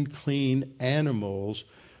two unclean animals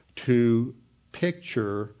to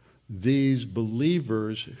picture these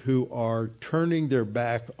believers who are turning their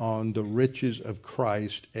back on the riches of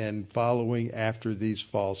Christ and following after these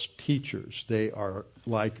false teachers. They are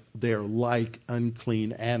like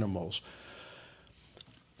unclean animals.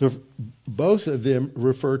 Both of them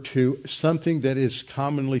refer to something that is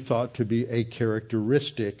commonly thought to be a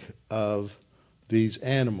characteristic of these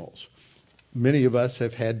animals. Many of us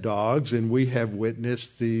have had dogs, and we have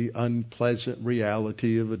witnessed the unpleasant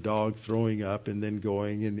reality of a dog throwing up and then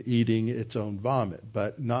going and eating its own vomit.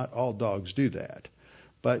 But not all dogs do that.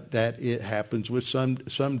 But that it happens with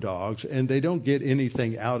some dogs, and they don't get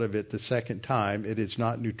anything out of it the second time. It is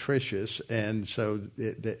not nutritious, and so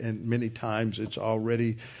and many times it's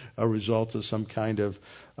already a result of some kind of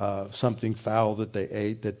something foul that they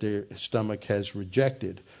ate that their stomach has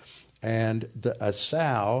rejected. and a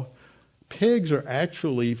sow. Pigs are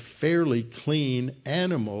actually fairly clean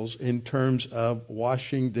animals in terms of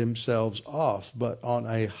washing themselves off, but on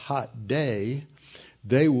a hot day,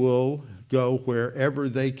 they will go wherever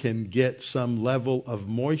they can get some level of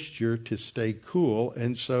moisture to stay cool.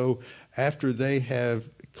 And so after they have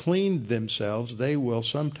cleaned themselves, they will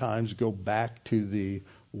sometimes go back to the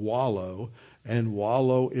wallow and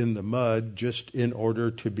wallow in the mud just in order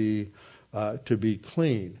to be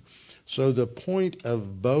clean. So the point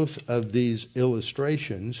of both of these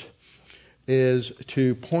illustrations is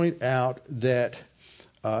to point out that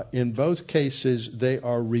in both cases they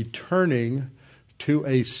are returning to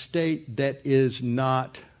a state that is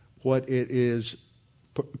not what it is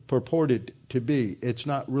purported to be. It's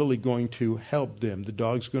not really going to help them. The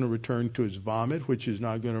dog's going to return to his vomit, which is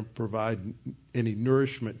not going to provide any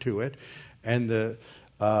nourishment to it, and the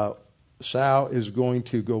sow is going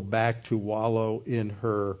to go back to wallow in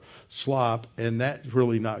her slop, and that's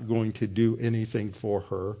really not going to do anything for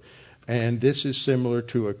her. And this is similar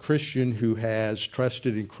to a Christian who has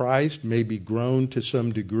trusted in Christ, maybe grown to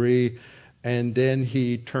some degree, and then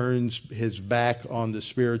he turns his back on the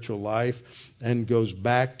spiritual life and goes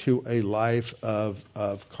back to a life of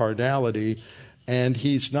carnality, and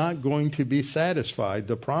he's not going to be satisfied.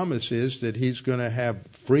 The promise is that he's going to have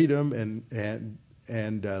freedom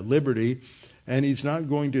and liberty, and he's not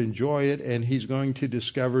going to enjoy it, and he's going to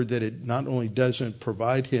discover that it not only doesn't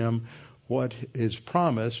provide him what is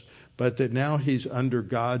promised, but that now he's under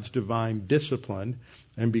God's divine discipline,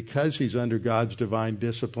 and because he's under God's divine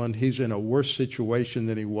discipline, he's in a worse situation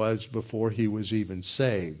than he was before he was even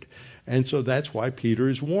saved. And so that's why Peter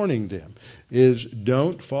is warning them, is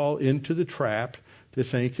don't fall into the trap to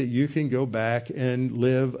think that you can go back and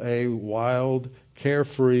live a wild,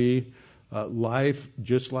 carefree life,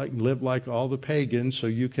 just live like all the pagans, so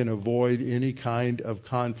you can avoid any kind of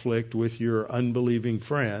conflict with your unbelieving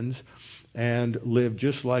friends and live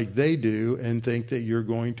just like they do and think that you're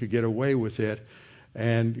going to get away with it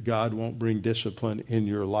and God won't bring discipline in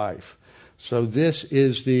your life. So this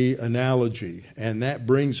is the analogy, and that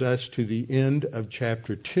brings us to the end of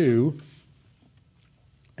chapter 2.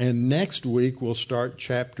 And next week we'll start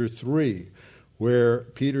chapter 3, where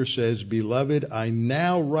Peter says, "Beloved, I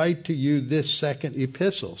now write to you this second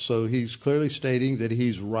epistle." So he's clearly stating that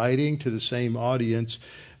he's writing to the same audience,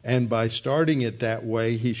 and by starting it that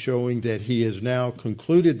way, he's showing that he has now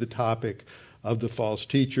concluded the topic of the false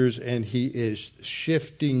teachers, and he is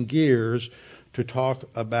shifting gears to talk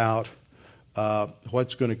about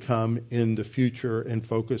what's going to come in the future and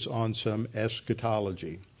focus on some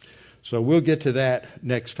eschatology. So we'll get to that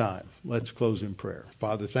next time. Let's close in prayer.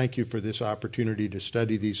 Father, thank you for this opportunity to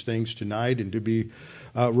study these things tonight and to be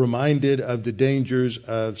reminded of the dangers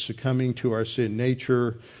of succumbing to our sin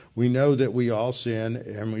nature. We know that we all sin,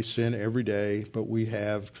 and we sin every day, but we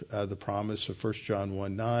have the promise of 1 John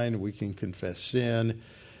 1:9. We can confess sin,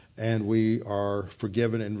 and we are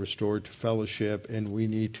forgiven and restored to fellowship, and we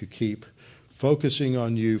need to keep focusing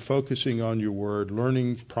on you, focusing on your word,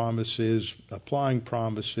 learning promises, applying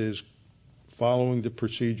promises, following the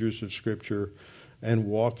procedures of Scripture, and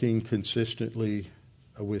walking consistently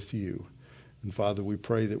with you. And Father, we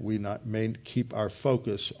pray that we may keep our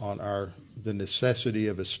focus on the necessity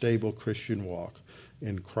of a stable Christian walk.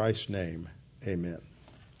 In Christ's name, amen.